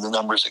remember the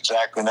numbers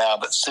exactly now,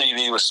 but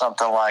CV was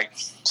something like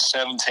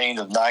 17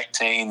 of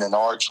 19, and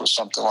Arch was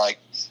something like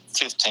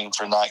 15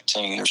 for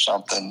 19 or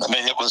something. I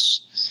mean, it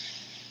was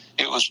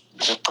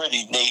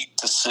pretty neat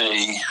to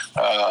see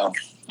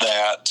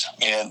that,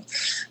 and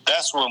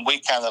that's when we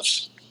kind of,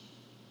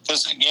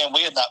 because again,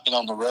 we had not been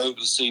on the road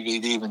with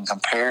CV to even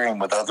compare him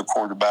with other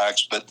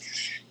quarterbacks, but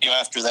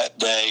after that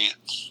day,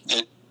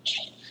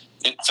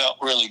 it felt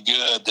really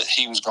good that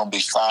he was going to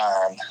be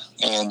fine.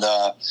 And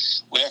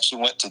we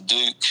actually went to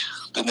Duke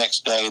the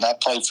next day, and I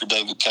played for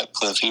David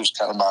Cutcliffe. He was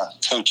kind of my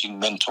coaching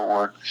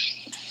mentor.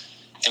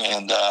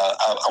 And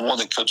I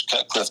wanted Coach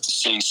Cutcliffe to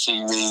see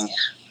CV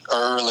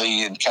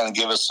early and kind of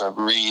give us a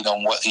read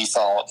on what he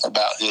thought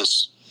about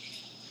his,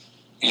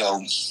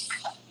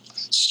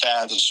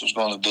 status was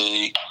going to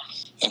be.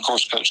 And, of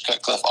course, Coach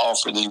Cutcliffe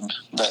offered him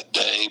that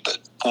day. But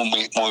when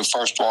we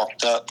first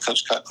walked up,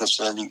 Coach Cutcliffe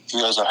said, he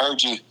goes, I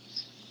heard you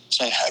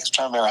say, I was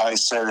trying to remember how he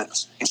said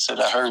it. He said,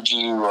 I heard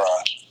you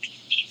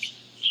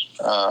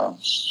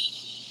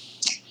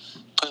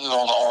put it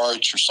on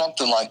Arch or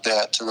something like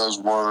that to those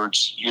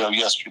words,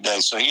 yesterday.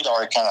 So he'd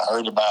already kind of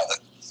heard about it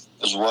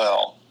as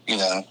well,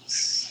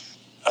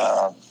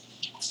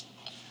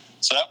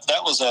 So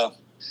that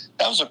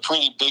was a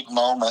pretty big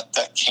moment,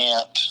 that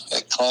camp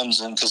at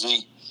Clemson, because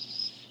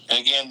and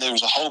again, there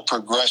was a whole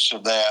progression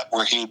of that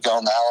where he had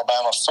gone to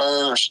Alabama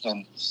first,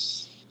 and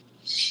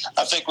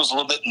I think was a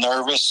little bit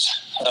nervous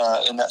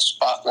in that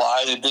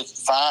spotlight. It did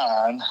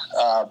fine,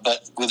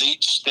 but with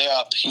each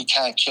step, he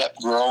kind of kept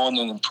growing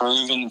and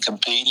improving and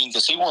competing,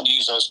 because he wanted to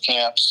use those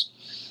camps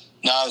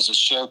not as a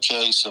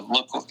showcase of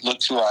look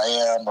who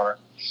I am, but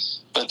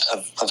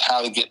of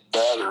how to get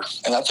better.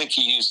 And I think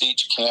he used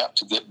each camp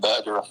to get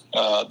better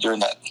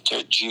during that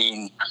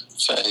June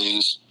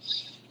phase.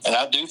 And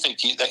I do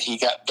think that he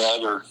got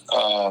better,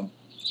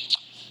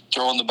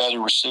 throwing the better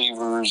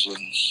receivers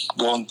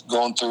and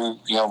going through,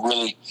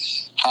 really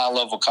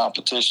high-level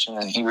competition,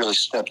 and he really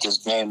stepped his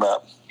game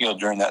up,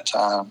 during that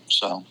time.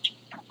 So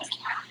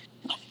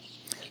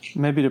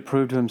maybe to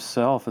prove to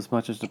himself as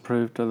much as to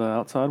prove to the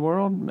outside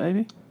world,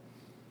 maybe?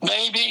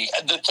 Maybe.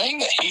 The thing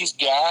that he's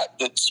got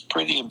that's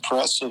pretty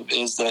impressive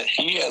is that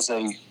he has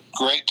a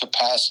great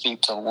capacity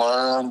to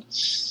learn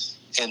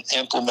and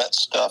implement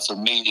stuff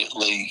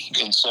immediately.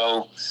 And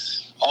so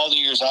all the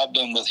years I've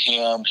been with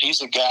him,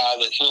 he's a guy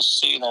that he'll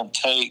see it on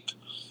tape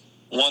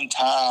one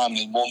time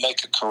and we'll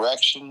make a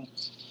correction,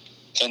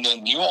 and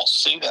then you won't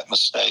see that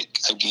mistake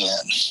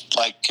again.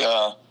 Like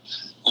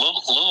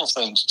little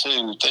things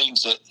too,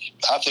 things that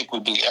I think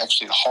would be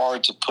actually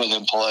hard to put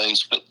in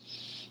place, but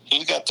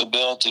he's got the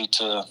ability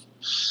to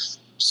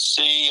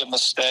see a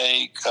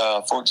mistake.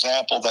 For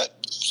example, that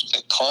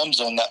at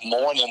Clemson that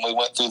morning we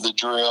went through the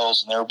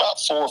drills, and there were about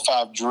 4 or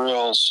 5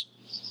 drills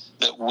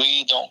that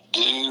we don't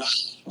do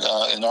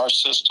in our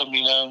system.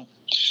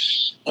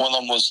 One of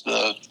them was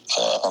the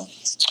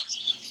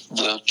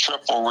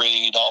triple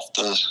read off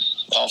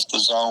the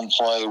zone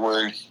play,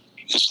 where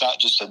it's not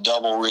just a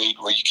double read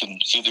where you can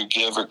either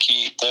give or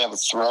keep. They have a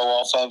throw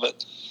off of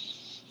it.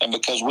 And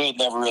because we had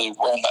never really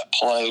run that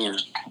play or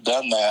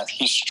done that,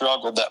 he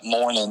struggled that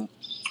morning.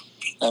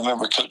 I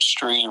remember Coach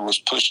Streeter was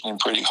pushing him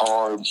pretty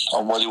hard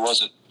on what he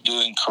wasn't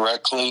doing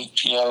correctly,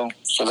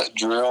 for that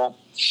drill.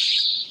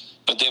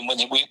 But then when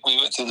we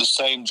went through the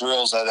same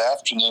drills that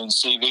afternoon,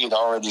 CV had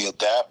already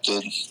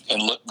adapted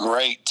and looked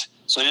great.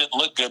 So he didn't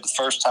look good the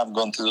first time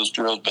going through those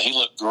drills, but he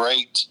looked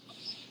great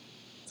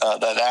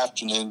that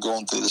afternoon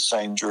going through the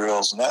same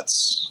drills. And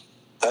that's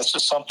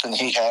just something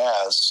he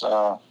has,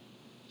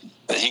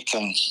 that he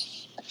can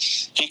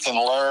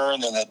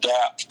learn and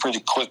adapt pretty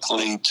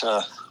quickly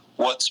to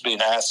what's being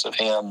asked of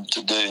him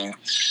to do.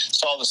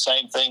 Saw the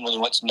same thing when he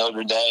went to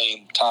Notre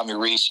Dame. Tommy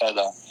Reese had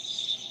a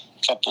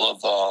couple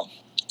of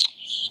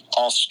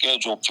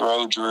off-schedule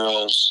throw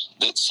drills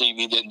that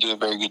CV didn't do a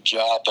very good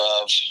job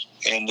of.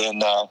 And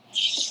then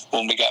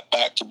when we got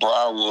back to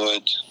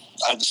Briarwood,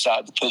 I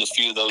decided to put a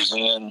few of those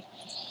in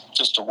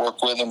just to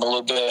work with him a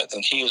little bit.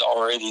 And he had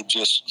already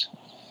just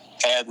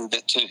added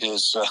it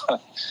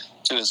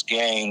to his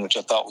game, which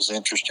I thought was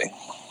interesting.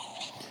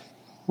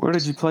 Where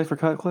did you play for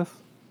Cutcliffe?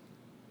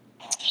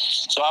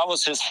 So I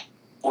was his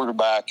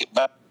quarterback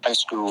at high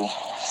school.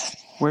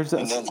 Where's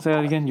that? Say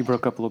that again. You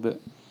broke up a little bit.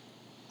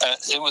 I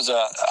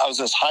was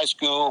his high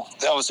school.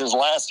 That was his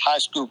last high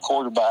school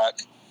quarterback.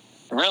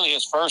 Really,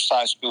 his first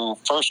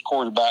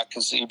quarterback,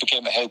 because he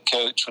became a head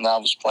coach when I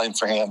was playing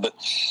for him. But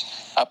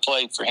I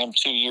played for him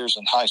 2 years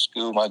in high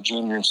school, my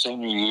junior and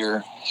senior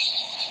year.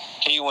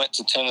 He went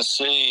to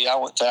Tennessee. I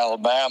went to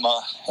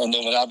Alabama. And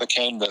then when I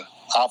became the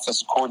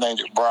offensive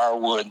coordinator at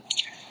Briarwood,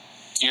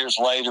 years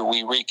later,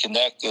 we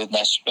reconnected, and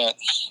I spent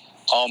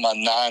all my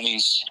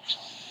 90s,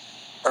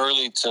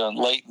 early to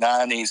late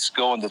 90s,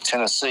 going to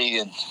Tennessee,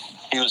 and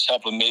he was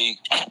helping me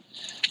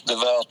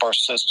develop our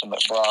system at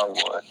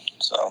Briarwood.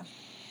 So,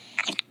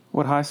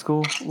 what high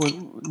school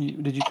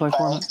did you play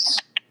for him?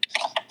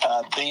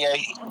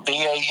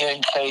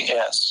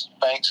 BANKS,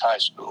 Banks High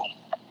School.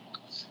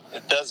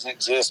 It doesn't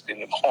exist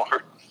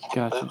anymore.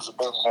 Gotcha. It was a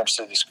Birmingham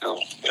City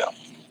school. Yeah.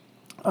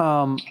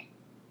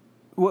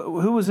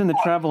 Who was in the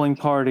traveling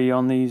party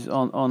on these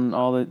on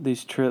all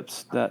these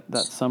trips that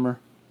summer?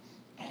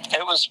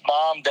 It was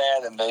Mom,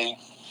 Dad, and me.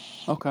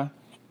 Okay.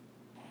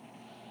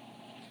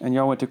 And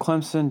y'all went to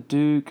Clemson,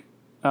 Duke,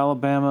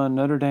 Alabama,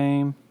 Notre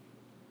Dame.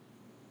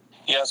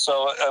 Yeah,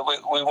 so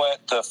we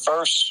went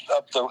first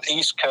up the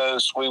East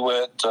Coast. We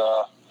went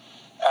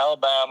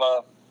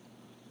Alabama,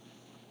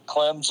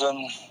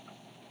 Clemson,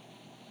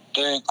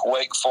 Duke,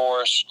 Wake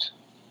Forest.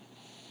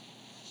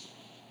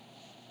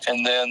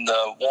 And then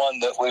the one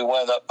that we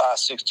went up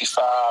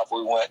I-65,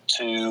 we went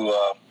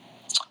to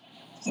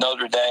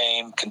Notre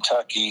Dame,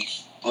 Kentucky,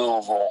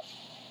 Louisville.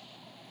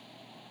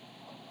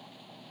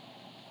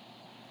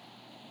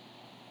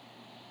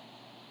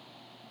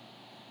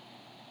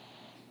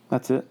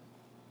 That's it?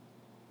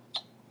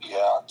 Yeah,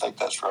 I think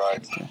that's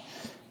right. Okay.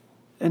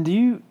 And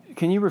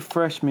can you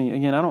refresh me?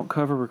 Again, I don't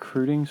cover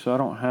recruiting, so I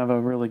don't have a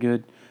really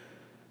good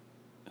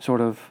sort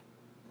of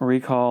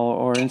recall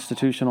or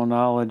institutional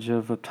knowledge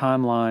of a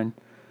timeline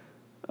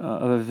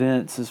of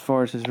events as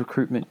far as his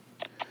recruitment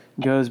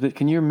goes. But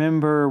can you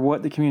remember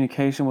what the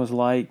communication was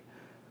like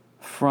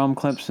from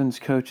Clemson's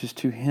coaches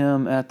to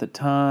him at the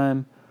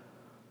time?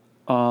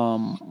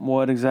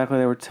 What exactly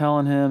they were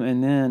telling him,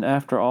 and then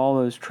after all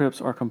those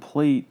trips are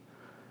complete,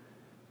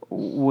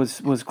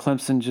 was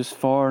Clemson just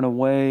far and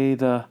away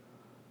the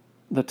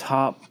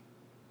top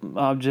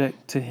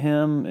object to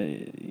him?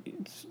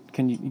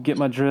 Can you get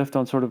my drift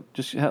on sort of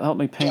just help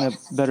me paint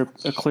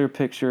a clear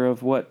picture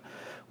of what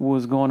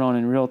was going on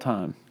in real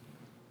time?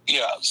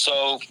 Yeah,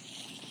 so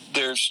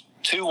there's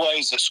two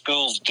ways that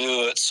schools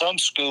do it. Some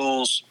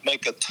schools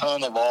make a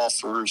ton of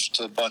offers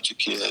to a bunch of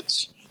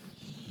kids,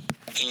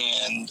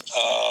 and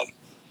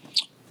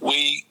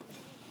we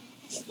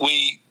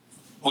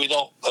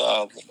don't.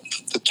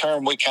 The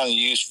term we kind of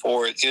use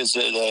for it is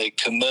it a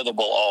committable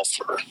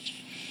offer.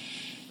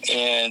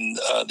 And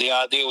the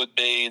idea would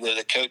be that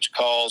a coach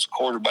calls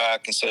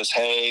quarterback and says,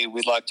 hey,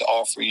 we'd like to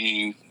offer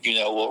you,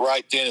 well,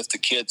 right then if the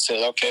kid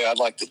said, okay, I'd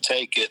like to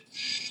take it,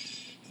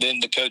 then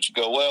the coach would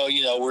go, well,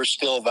 we're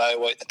still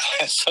evaluating the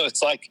class. So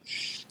it's like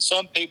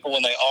some people,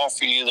 when they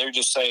offer you, they're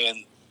just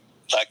saying,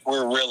 like,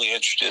 we're really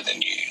interested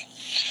in you.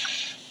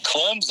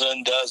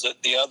 Clemson does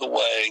it the other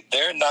way.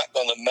 They're not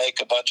going to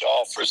make a bunch of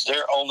offers.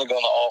 They're only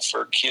going to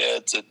offer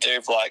kids that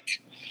they've,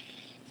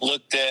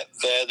 looked at,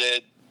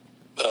 vetted,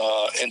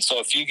 and so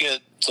if you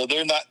get, so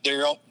they're not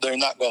going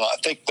to, I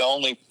think the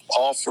only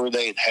offer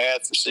they'd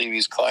had for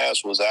CV's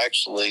class was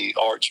actually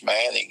Arch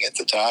Manning at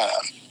the time,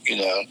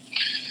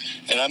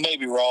 and I may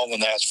be wrong on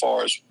that as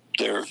far as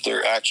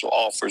their actual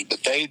offers,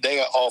 but they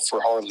offer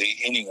hardly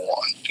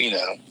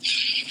anyone,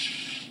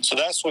 so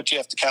that's what you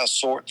have to kind of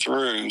sort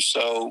through.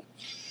 So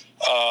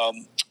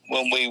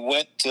when we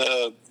went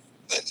to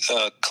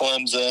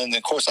Clemson,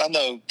 of course, I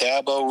know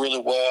Dabo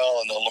really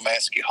well. I know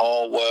Lemansky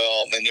Hall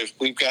well. I mean,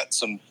 we've got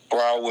some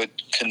Briarwood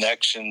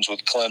connections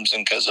with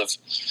Clemson because of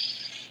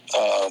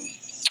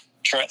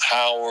Trent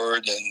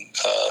Howard and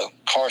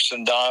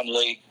Carson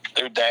Donnelly.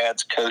 Their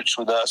dads coached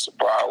with us at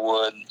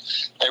Briarwood.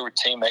 They were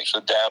teammates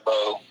with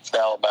Dabo at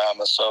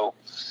Alabama. So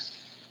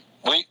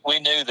we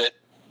knew that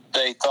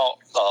they thought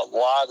a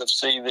lot of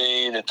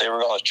CV, that they were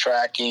going to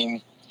track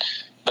him.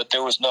 But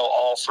there was no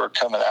offer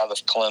coming out of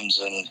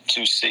Clemson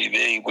to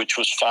CV, which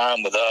was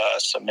fine with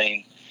us. I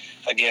mean,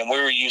 again, we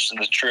were using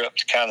the trip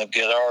to kind of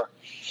get our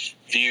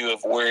view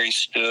of where he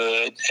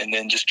stood and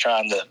then just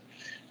trying to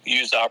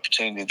use the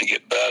opportunity to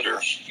get better,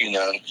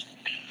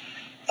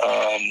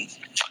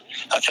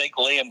 I think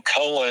Liam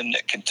Cohen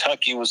at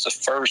Kentucky was the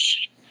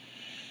first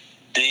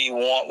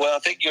D1. Well, I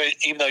think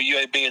even though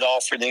UAB had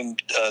offered him,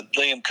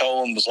 Liam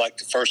Cohen was like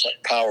the first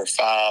Power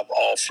 5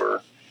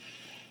 offer.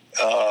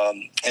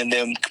 And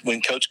then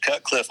when Coach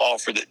Cutcliffe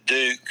offered at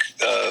Duke,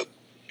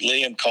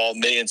 Liam called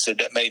me and said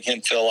that made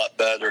him feel a lot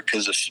better,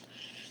 because if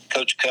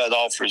Coach Cut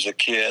offers a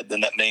kid,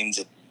 then that means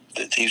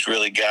that he's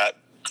really got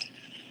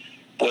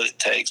what it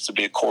takes to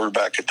be a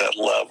quarterback at that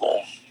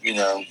level,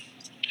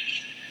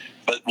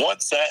 But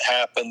once that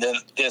happened, then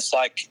it's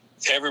like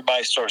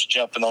everybody starts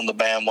jumping on the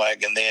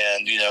bandwagon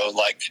then,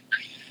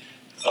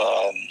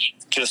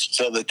 just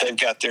so that they've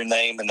got their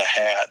name in the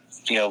hat.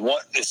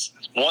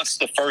 Once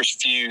the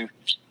first few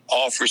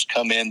offers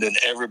come in, then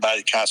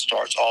everybody kind of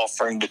starts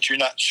offering, but you're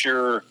not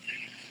sure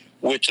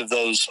which of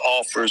those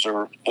offers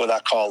are what I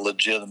call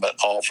legitimate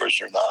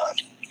offers or not,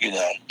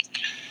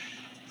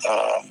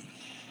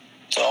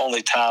 So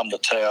only time will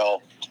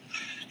tell.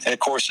 And, of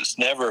course, it's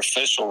never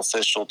official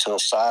till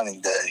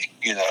signing day,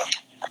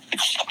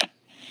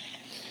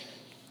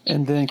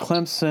 And then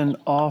Clemson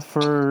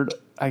offered,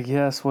 I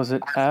guess, was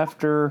it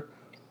after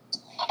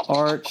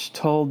Arch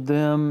told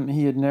them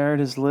he had narrowed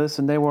his list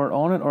and they weren't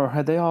on it, or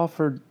had they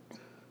offered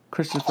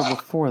Christopher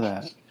before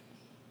that?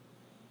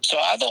 So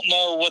I don't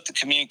know what the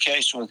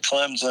communication with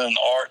Clemson and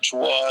Arch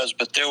was,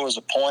 but there was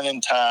a point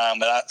in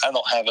time, and I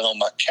don't have it on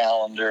my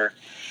calendar,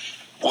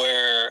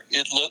 where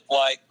it looked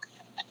like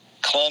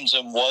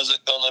Clemson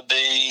wasn't going to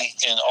be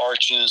in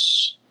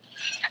Arch's,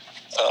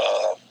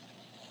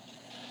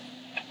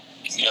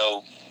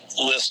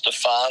 list of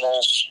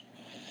finals.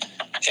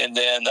 And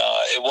then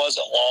it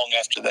wasn't long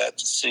after that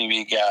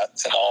CV got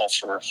an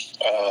offer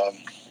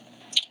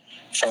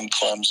from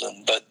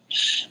Clemson. But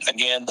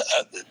again,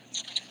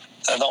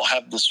 I don't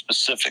have the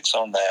specifics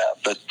on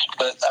that. But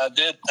I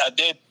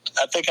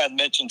think I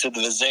mentioned to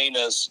the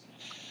Vizzinas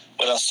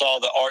when I saw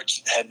that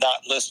Arch had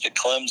not listed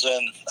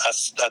Clemson,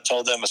 I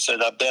told them, I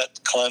said, I bet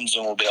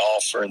Clemson will be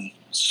offering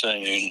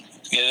soon.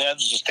 That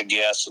was just a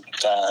guess at the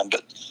time,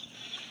 but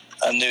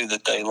I knew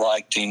that they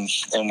liked him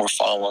and were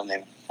following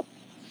him.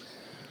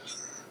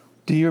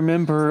 Do you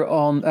remember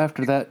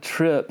after that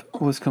trip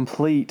was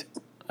complete,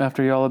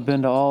 after y'all had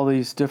been to all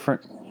these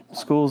different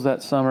schools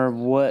that summer,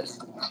 what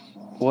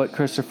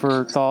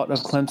Christopher thought of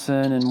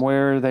Clemson and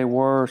where they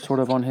were sort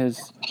of on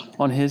his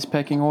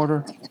pecking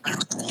order?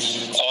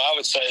 I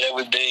would say that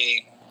would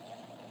be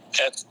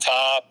at the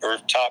top or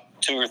top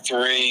 2 or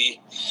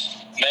 3,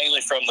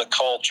 mainly from the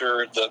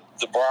culture, the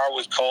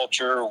Briarwood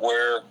culture,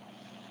 where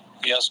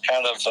it's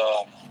kind of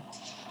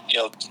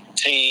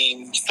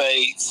team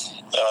faith.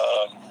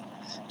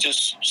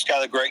 Just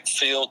got a great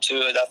feel to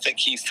it. I think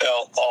he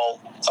felt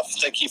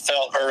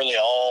early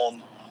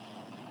on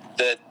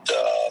that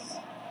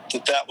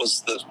that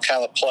was the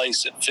kind of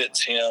place that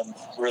fits him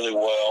really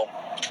well.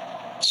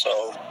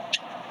 So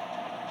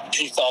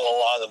he thought a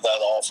lot of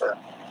that offer.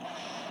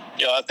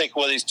 I think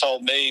what he's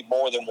told me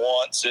more than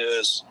once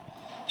is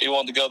he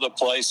wanted to go to a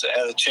place that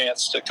had a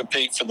chance to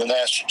compete for the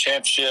national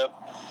championship,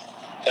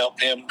 help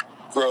him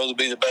grow to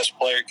be the best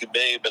player he could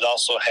be, but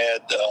also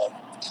had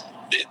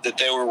that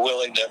they were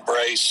willing to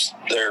embrace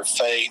their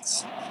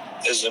faith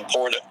as an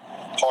important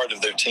part of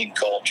their team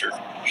culture.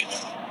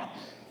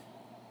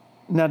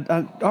 Now,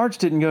 Arch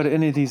didn't go to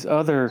any of these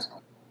other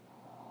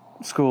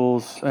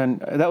schools,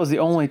 and that was the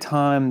only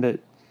time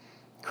that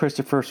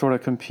Christopher sort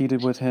of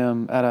competed with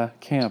him at a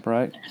camp,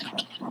 right?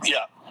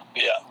 Yeah.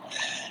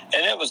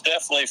 And it was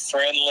definitely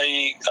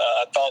friendly.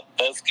 I thought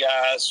both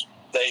guys,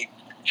 they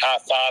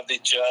high-fived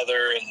each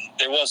other, and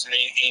there wasn't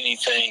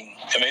anything.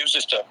 I mean, it was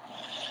just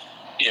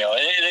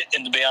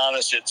and to be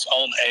honest, it's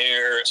on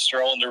air. It's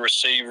throwing to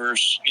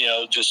receivers,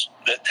 just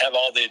that have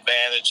all the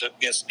advantage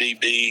against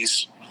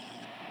DBs.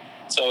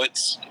 So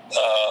it's,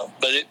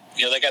 they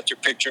got their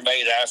picture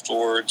made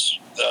afterwards.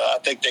 I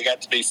think they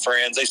got to be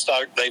friends. They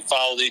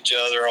followed each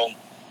other on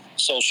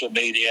social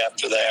media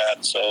after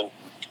that. So,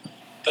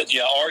 but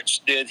yeah,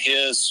 Arch didn't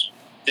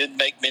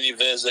make many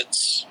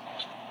visits,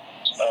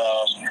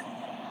 and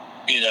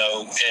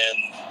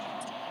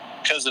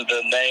because of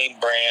the name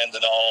brand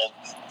and all,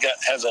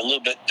 has a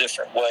little bit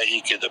different way he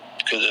could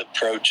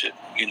approach it,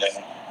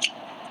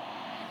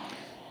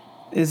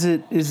 Is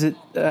it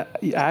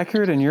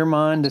accurate in your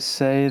mind to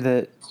say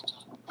that,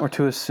 or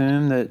to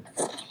assume that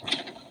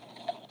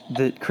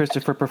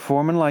Christopher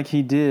performing like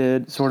he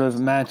did sort of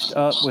matched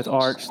up with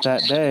Arch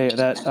that day at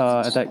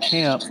that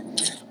camp,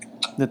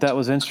 that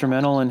was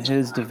instrumental in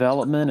his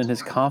development and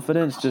his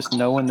confidence, just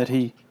knowing that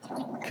he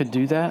could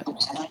do that?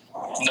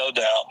 No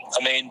doubt.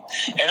 I mean,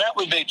 and that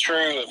would be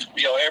true of,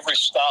 every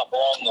stop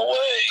along the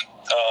way.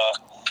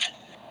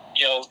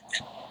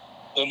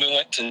 When we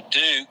went to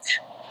Duke,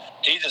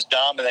 he just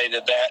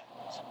dominated that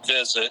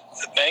visit,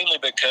 mainly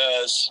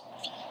because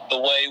the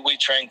way we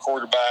train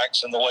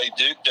quarterbacks and the way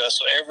Duke does.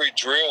 So every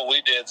drill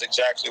we did is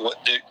exactly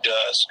what Duke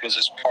does, because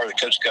it's part of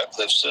Coach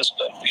Cutcliffe's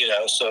system,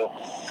 So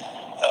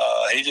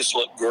he just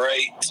looked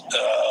great,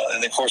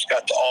 and of course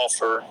got the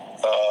offer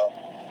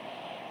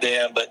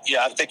then. But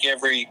yeah, I think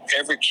every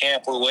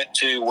camp we went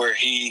to where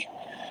he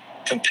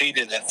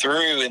competed and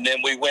threw, and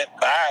then we went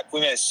back.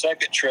 We made a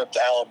second trip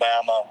to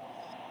Alabama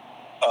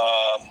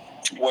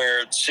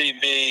where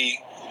CV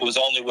was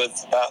only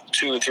with about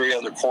 2 or 3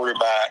 other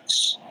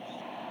quarterbacks,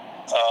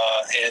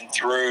 and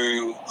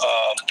threw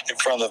in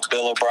front of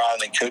Bill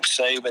O'Brien and Coach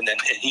Saban,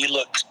 and he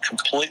looked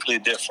completely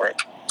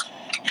different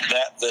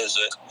that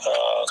visit.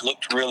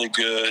 Looked really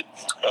good,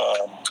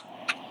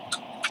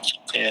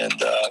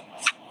 and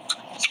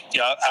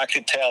I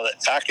could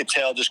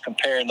tell just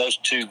comparing those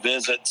 2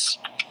 visits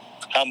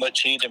how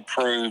much he'd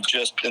improved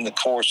just in the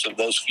course of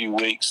those few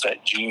weeks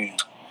that June.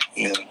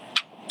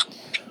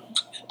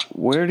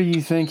 Where do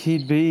you think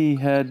he'd be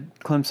had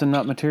Clemson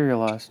not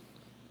materialized?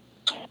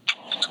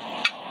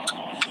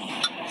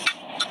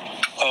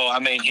 Oh, I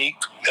mean, he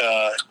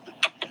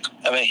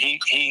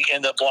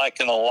ended up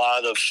liking a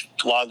lot of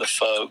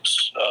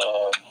folks.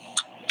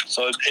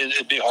 So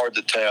it'd be hard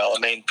to tell. I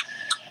mean,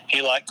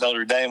 he liked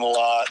Notre Dame a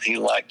lot. He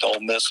liked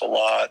Ole Miss a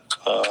lot.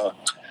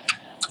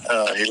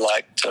 He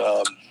liked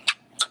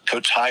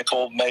Coach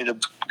Heupel made a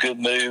good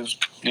move,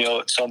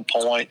 at some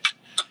point.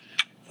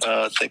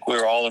 I think we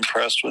were all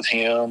impressed with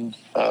him.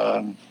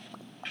 A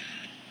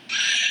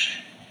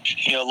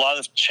lot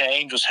of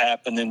change was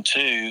happening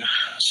too.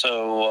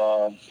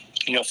 So,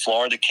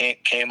 Florida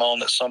came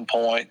on at some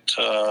point,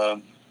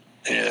 and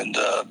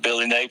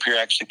Billy Napier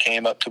actually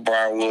came up to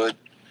Briarwood.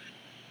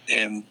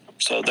 And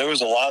so there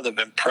was a lot of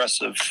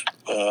impressive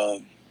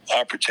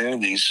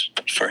opportunities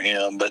for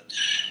him, but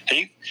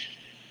he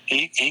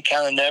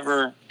kind of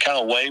never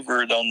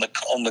wavered on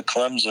the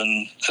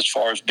Clemson as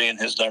far as being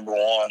his number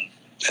one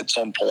at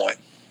some point.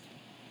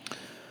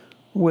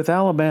 With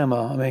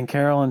Alabama, I mean,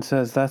 Carolyn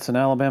says that's an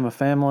Alabama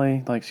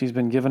family. Like, she's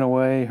been giving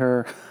away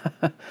her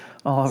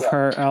all of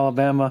her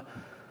Alabama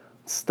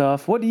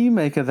stuff. What do you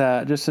make of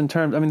that? Just in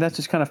terms, I mean, that's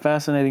just kind of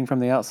fascinating from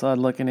the outside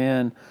looking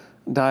in.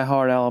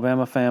 Diehard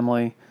Alabama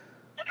family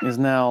is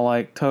now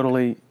like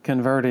totally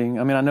converting.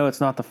 I mean, I know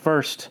it's not the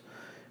first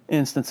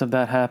instance of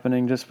that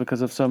happening just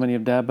because of so many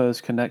of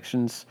Dabo's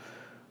connections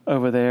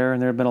over there,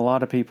 and there have been a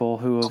lot of people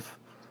who have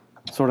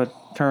sort of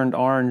turned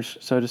orange,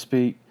 so to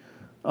speak.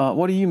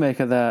 What do you make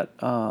of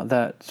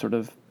that sort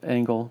of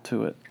angle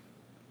to it?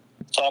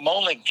 So I'm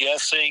only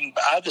guessing.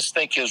 I just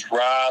think his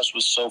rise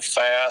was so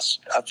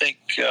fast. I think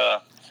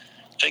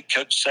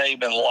Coach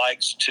Saban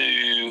likes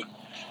to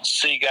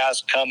see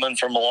guys coming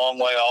from a long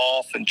way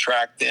off and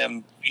track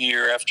them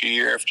year after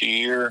year after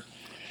year.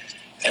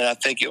 And I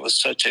think it was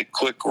such a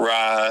quick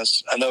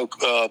rise. I know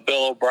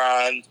Bill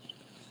O'Brien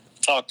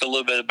talked a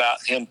little bit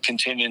about him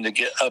continuing to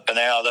get up and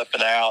out. I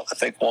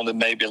think wanted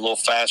maybe a little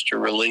faster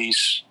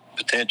release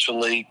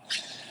potentially.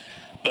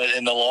 But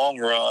in the long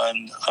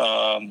run,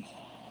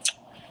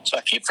 so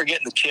I keep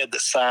forgetting the kid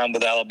that signed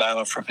with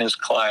Alabama from his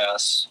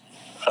class.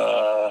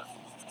 Do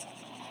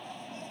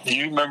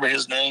you remember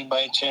his name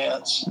by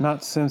chance?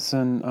 Not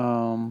Simpson.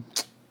 I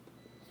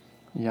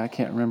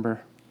can't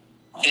remember.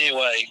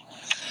 Anyway,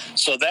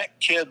 so that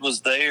kid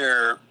was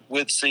there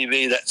with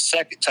CV that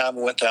second time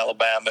we went to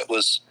Alabama. It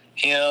was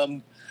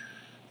him,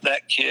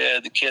 that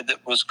kid, the kid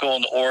that was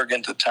going to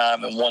Oregon at the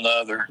time, and one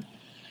other.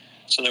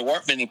 So there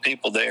weren't many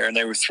people there, and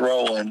they were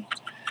throwing.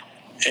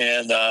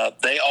 And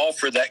they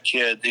offered that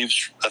kid. He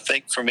was, I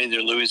think, from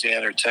either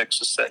Louisiana or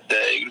Texas that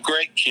day.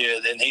 Great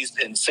kid, and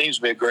seems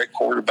to be a great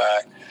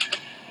quarterback.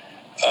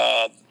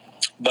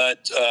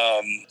 But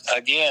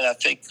again, I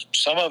think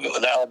some of it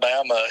with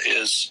Alabama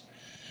is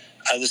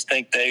I just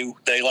think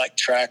they like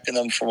tracking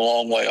them from a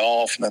long way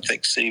off, and I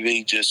think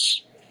CV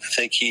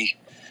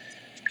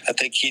I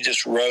think he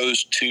just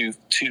rose too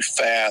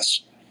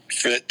fast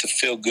for it to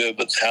feel good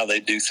with how they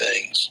do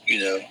things.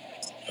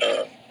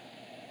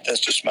 That's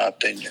just my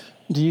opinion.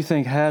 Do you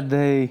think had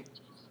they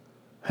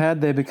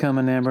become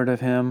enamored of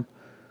him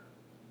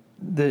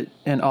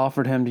and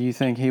offered him, do you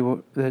think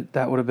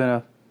that would have been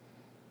a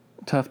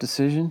tough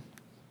decision?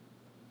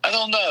 I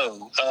don't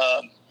know.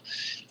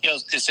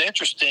 It's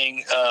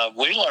interesting.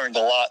 We learned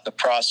a lot in the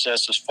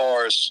process as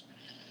far as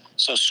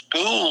so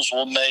schools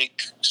will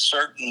make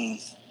certain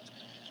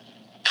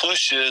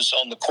pushes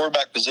on the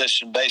quarterback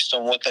position based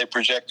on what they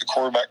project the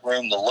quarterback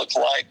room to look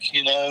like,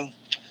 And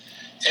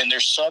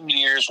there's some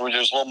years where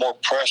there's a little more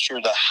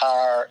pressure to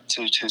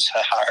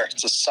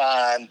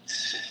sign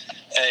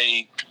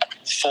a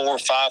 4 or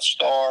 5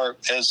 star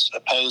as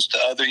opposed to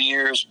other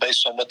years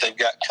based on what they've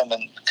got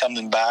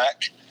coming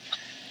back.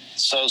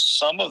 So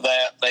some of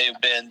that may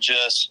have been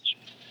just,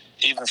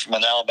 even from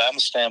an Alabama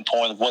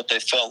standpoint, of what they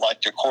felt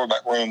like their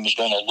quarterback room was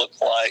going to look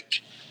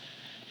like.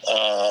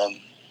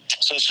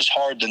 So it's just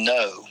hard to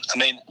know. I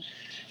mean,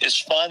 it's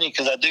funny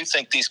because I do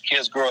think these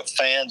kids grow up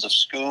fans of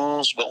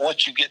schools, but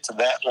once you get to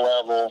that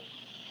level,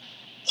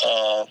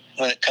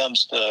 when it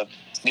comes to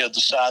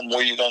deciding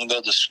where you're going to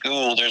go to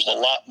school, there's a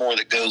lot more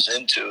that goes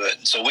into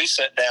it. So we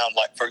sat down,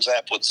 like for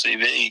example with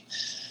CV,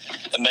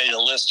 and made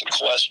a list of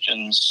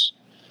questions.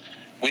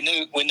 We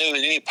knew at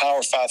any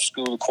Power 5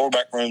 school, the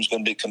quarterback room is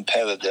going to be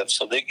competitive,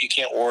 so you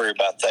can't worry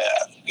about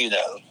that,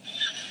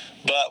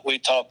 But we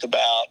talked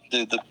about,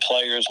 do the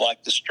players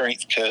like the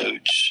strength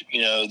coach?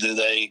 Do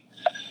they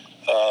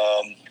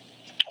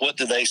what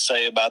do they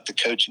say about the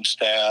coaching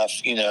staff?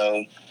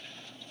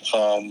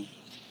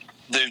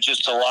 there's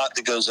just a lot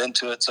that goes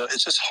into it. So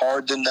it's just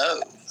hard to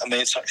know. I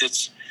mean, it's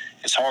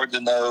hard to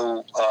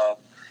know.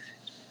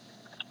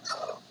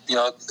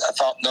 I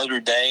thought Notre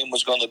Dame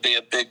was going to be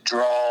a big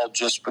draw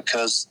just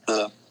because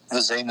the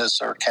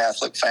Vizzinas are a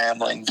Catholic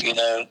family, and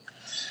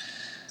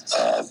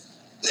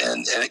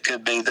it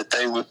could be that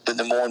they would be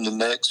more in the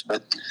mix.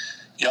 But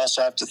you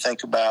also have to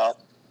think about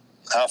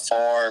how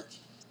far,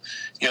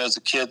 as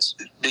a kid's,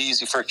 it'd be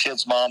easy for a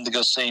kid's mom to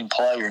go see him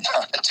play or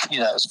not.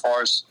 As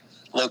far as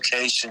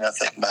location, I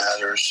think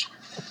matters.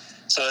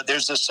 So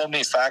there's just so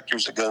many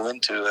factors that go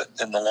into it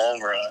in the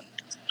long run.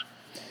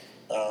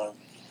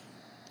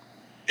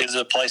 Is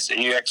it a place that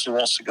he actually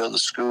wants to go to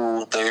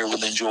school there,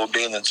 would enjoy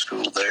being in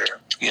school there,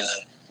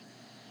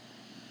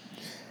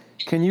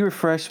 Can you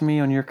refresh me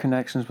on your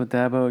connections with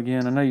Dabo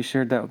again? I know you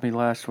shared that with me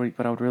last week,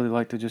 but I would really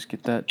like to just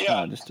get that.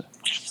 Yeah.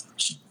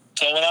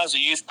 So when I was a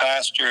youth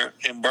pastor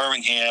in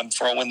Birmingham,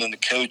 before I went into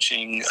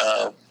coaching,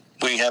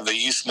 we have a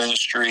youth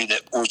ministry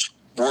that was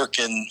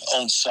working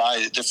on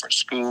site at different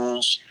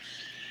schools.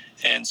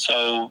 And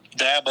so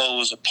Dabo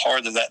was a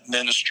part of that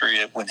ministry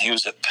when he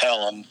was at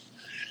Pelham.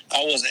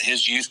 I wasn't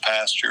his youth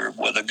pastor,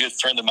 but a good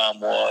friend of mine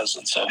was.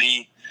 And so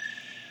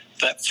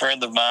that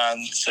friend of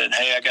mine said,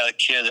 hey, I got a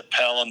kid at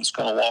Pelham that's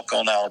going to walk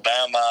on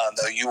Alabama. I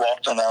know you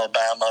walked on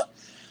Alabama.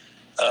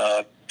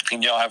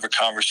 Can y'all have a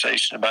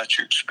conversation about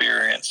your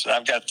experience? And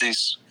I've got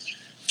these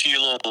few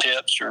little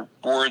tips or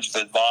words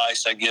of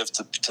advice I give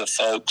to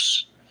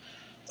folks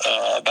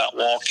about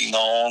walking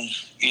on,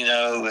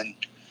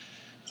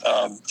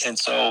 and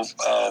so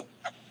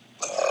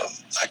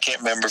I can't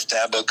remember if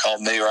Dabo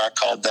called me or I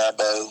called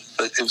Dabo,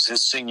 but it was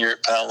his senior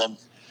at Pelham.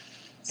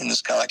 And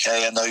it's kind of like,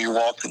 hey, I know you're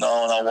walking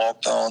on. I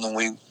walked on, and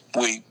we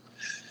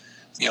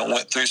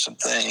went through some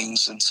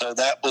things. And so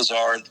that was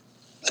our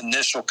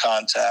initial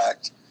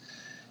contact.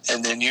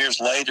 And then years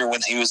later,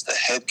 when he was the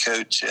head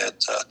coach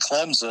at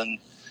Clemson,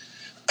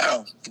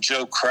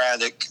 Joe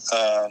Craddock,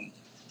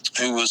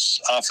 who was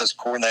offense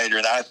coordinator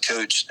and I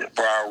coached at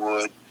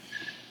Briarwood,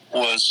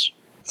 was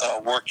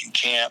working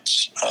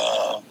camps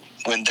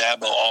when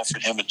Dabo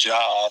offered him a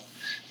job.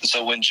 And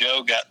so when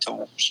Joe got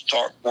to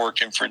start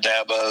working for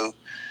Dabo,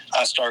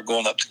 I started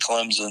going up to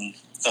Clemson,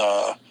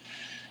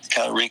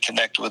 kind of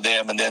reconnect with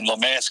them. And then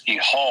Lemansky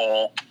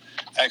Hall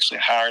actually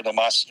hired on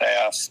my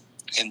staff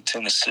in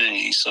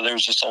Tennessee. So there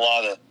was just a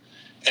lot of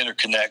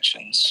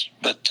interconnections.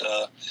 But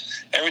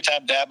every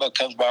time Dabo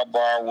comes by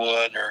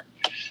Briarwood or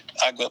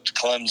I go up to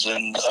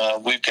Clemson,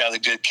 we've got a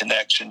good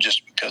connection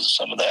just because of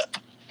some of that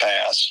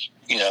past,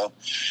 him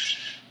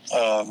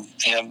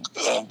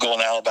going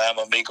to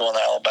Alabama, me going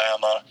to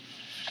Alabama,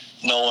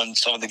 knowing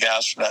some of the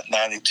guys from that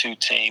 92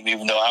 team,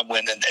 even though I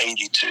went in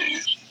 82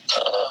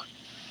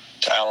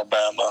 to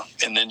Alabama,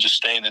 and then just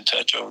staying in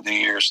touch over the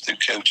years through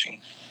coaching.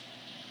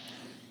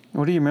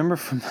 What do you remember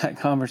from that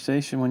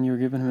conversation when you were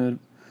giving him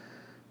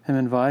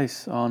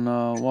advice on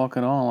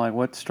walking on? Like,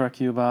 what struck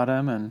you about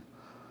him? And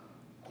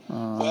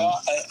Well,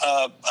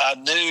 I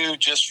knew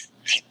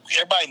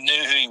everybody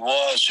knew who he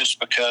was just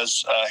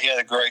because he had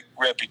a great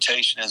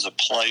reputation as a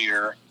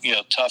player,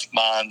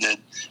 tough-minded,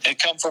 and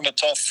come from a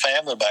tough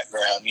family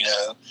background,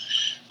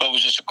 but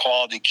was just a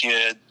quality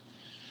kid.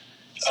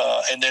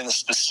 And then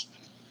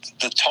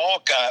the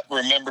talk I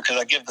remember, because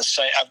I've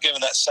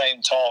given that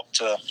same talk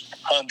to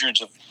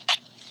hundreds of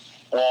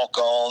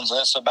walk-ons,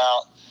 and it's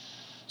about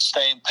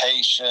staying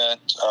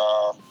patient,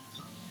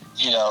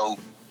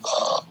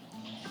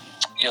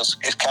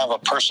 it's kind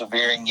of a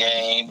persevering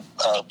game.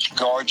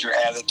 Guard your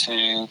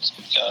attitude.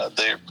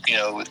 There's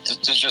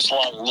just a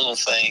lot of little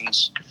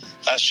things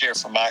I share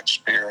from my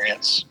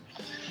experience.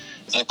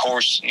 And of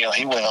course,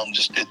 he went on and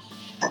just did,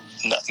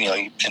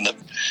 he ended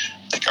up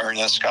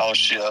earning a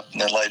scholarship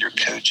and then later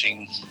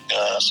coaching.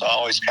 So I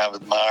always kind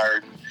of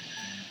admired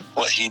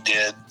what he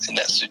did in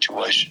that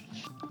situation.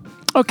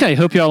 Okay,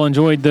 hope y'all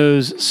enjoyed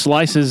those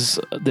slices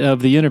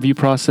of the interview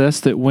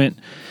process that went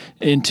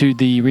into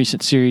the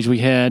recent series we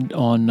had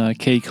on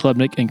Cade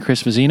Klubnik and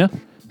Chris Vizzina.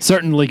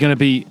 Certainly going to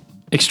be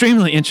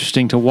extremely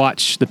interesting to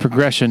watch the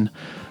progression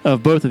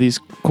of both of these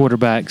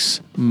quarterbacks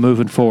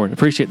moving forward.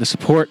 Appreciate the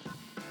support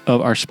of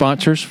our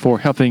sponsors for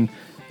helping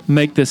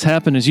make this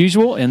happen as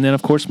usual. And then,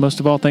 of course, most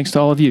of all, thanks to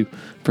all of you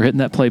for hitting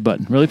that play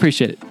button. Really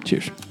appreciate it.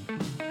 Cheers.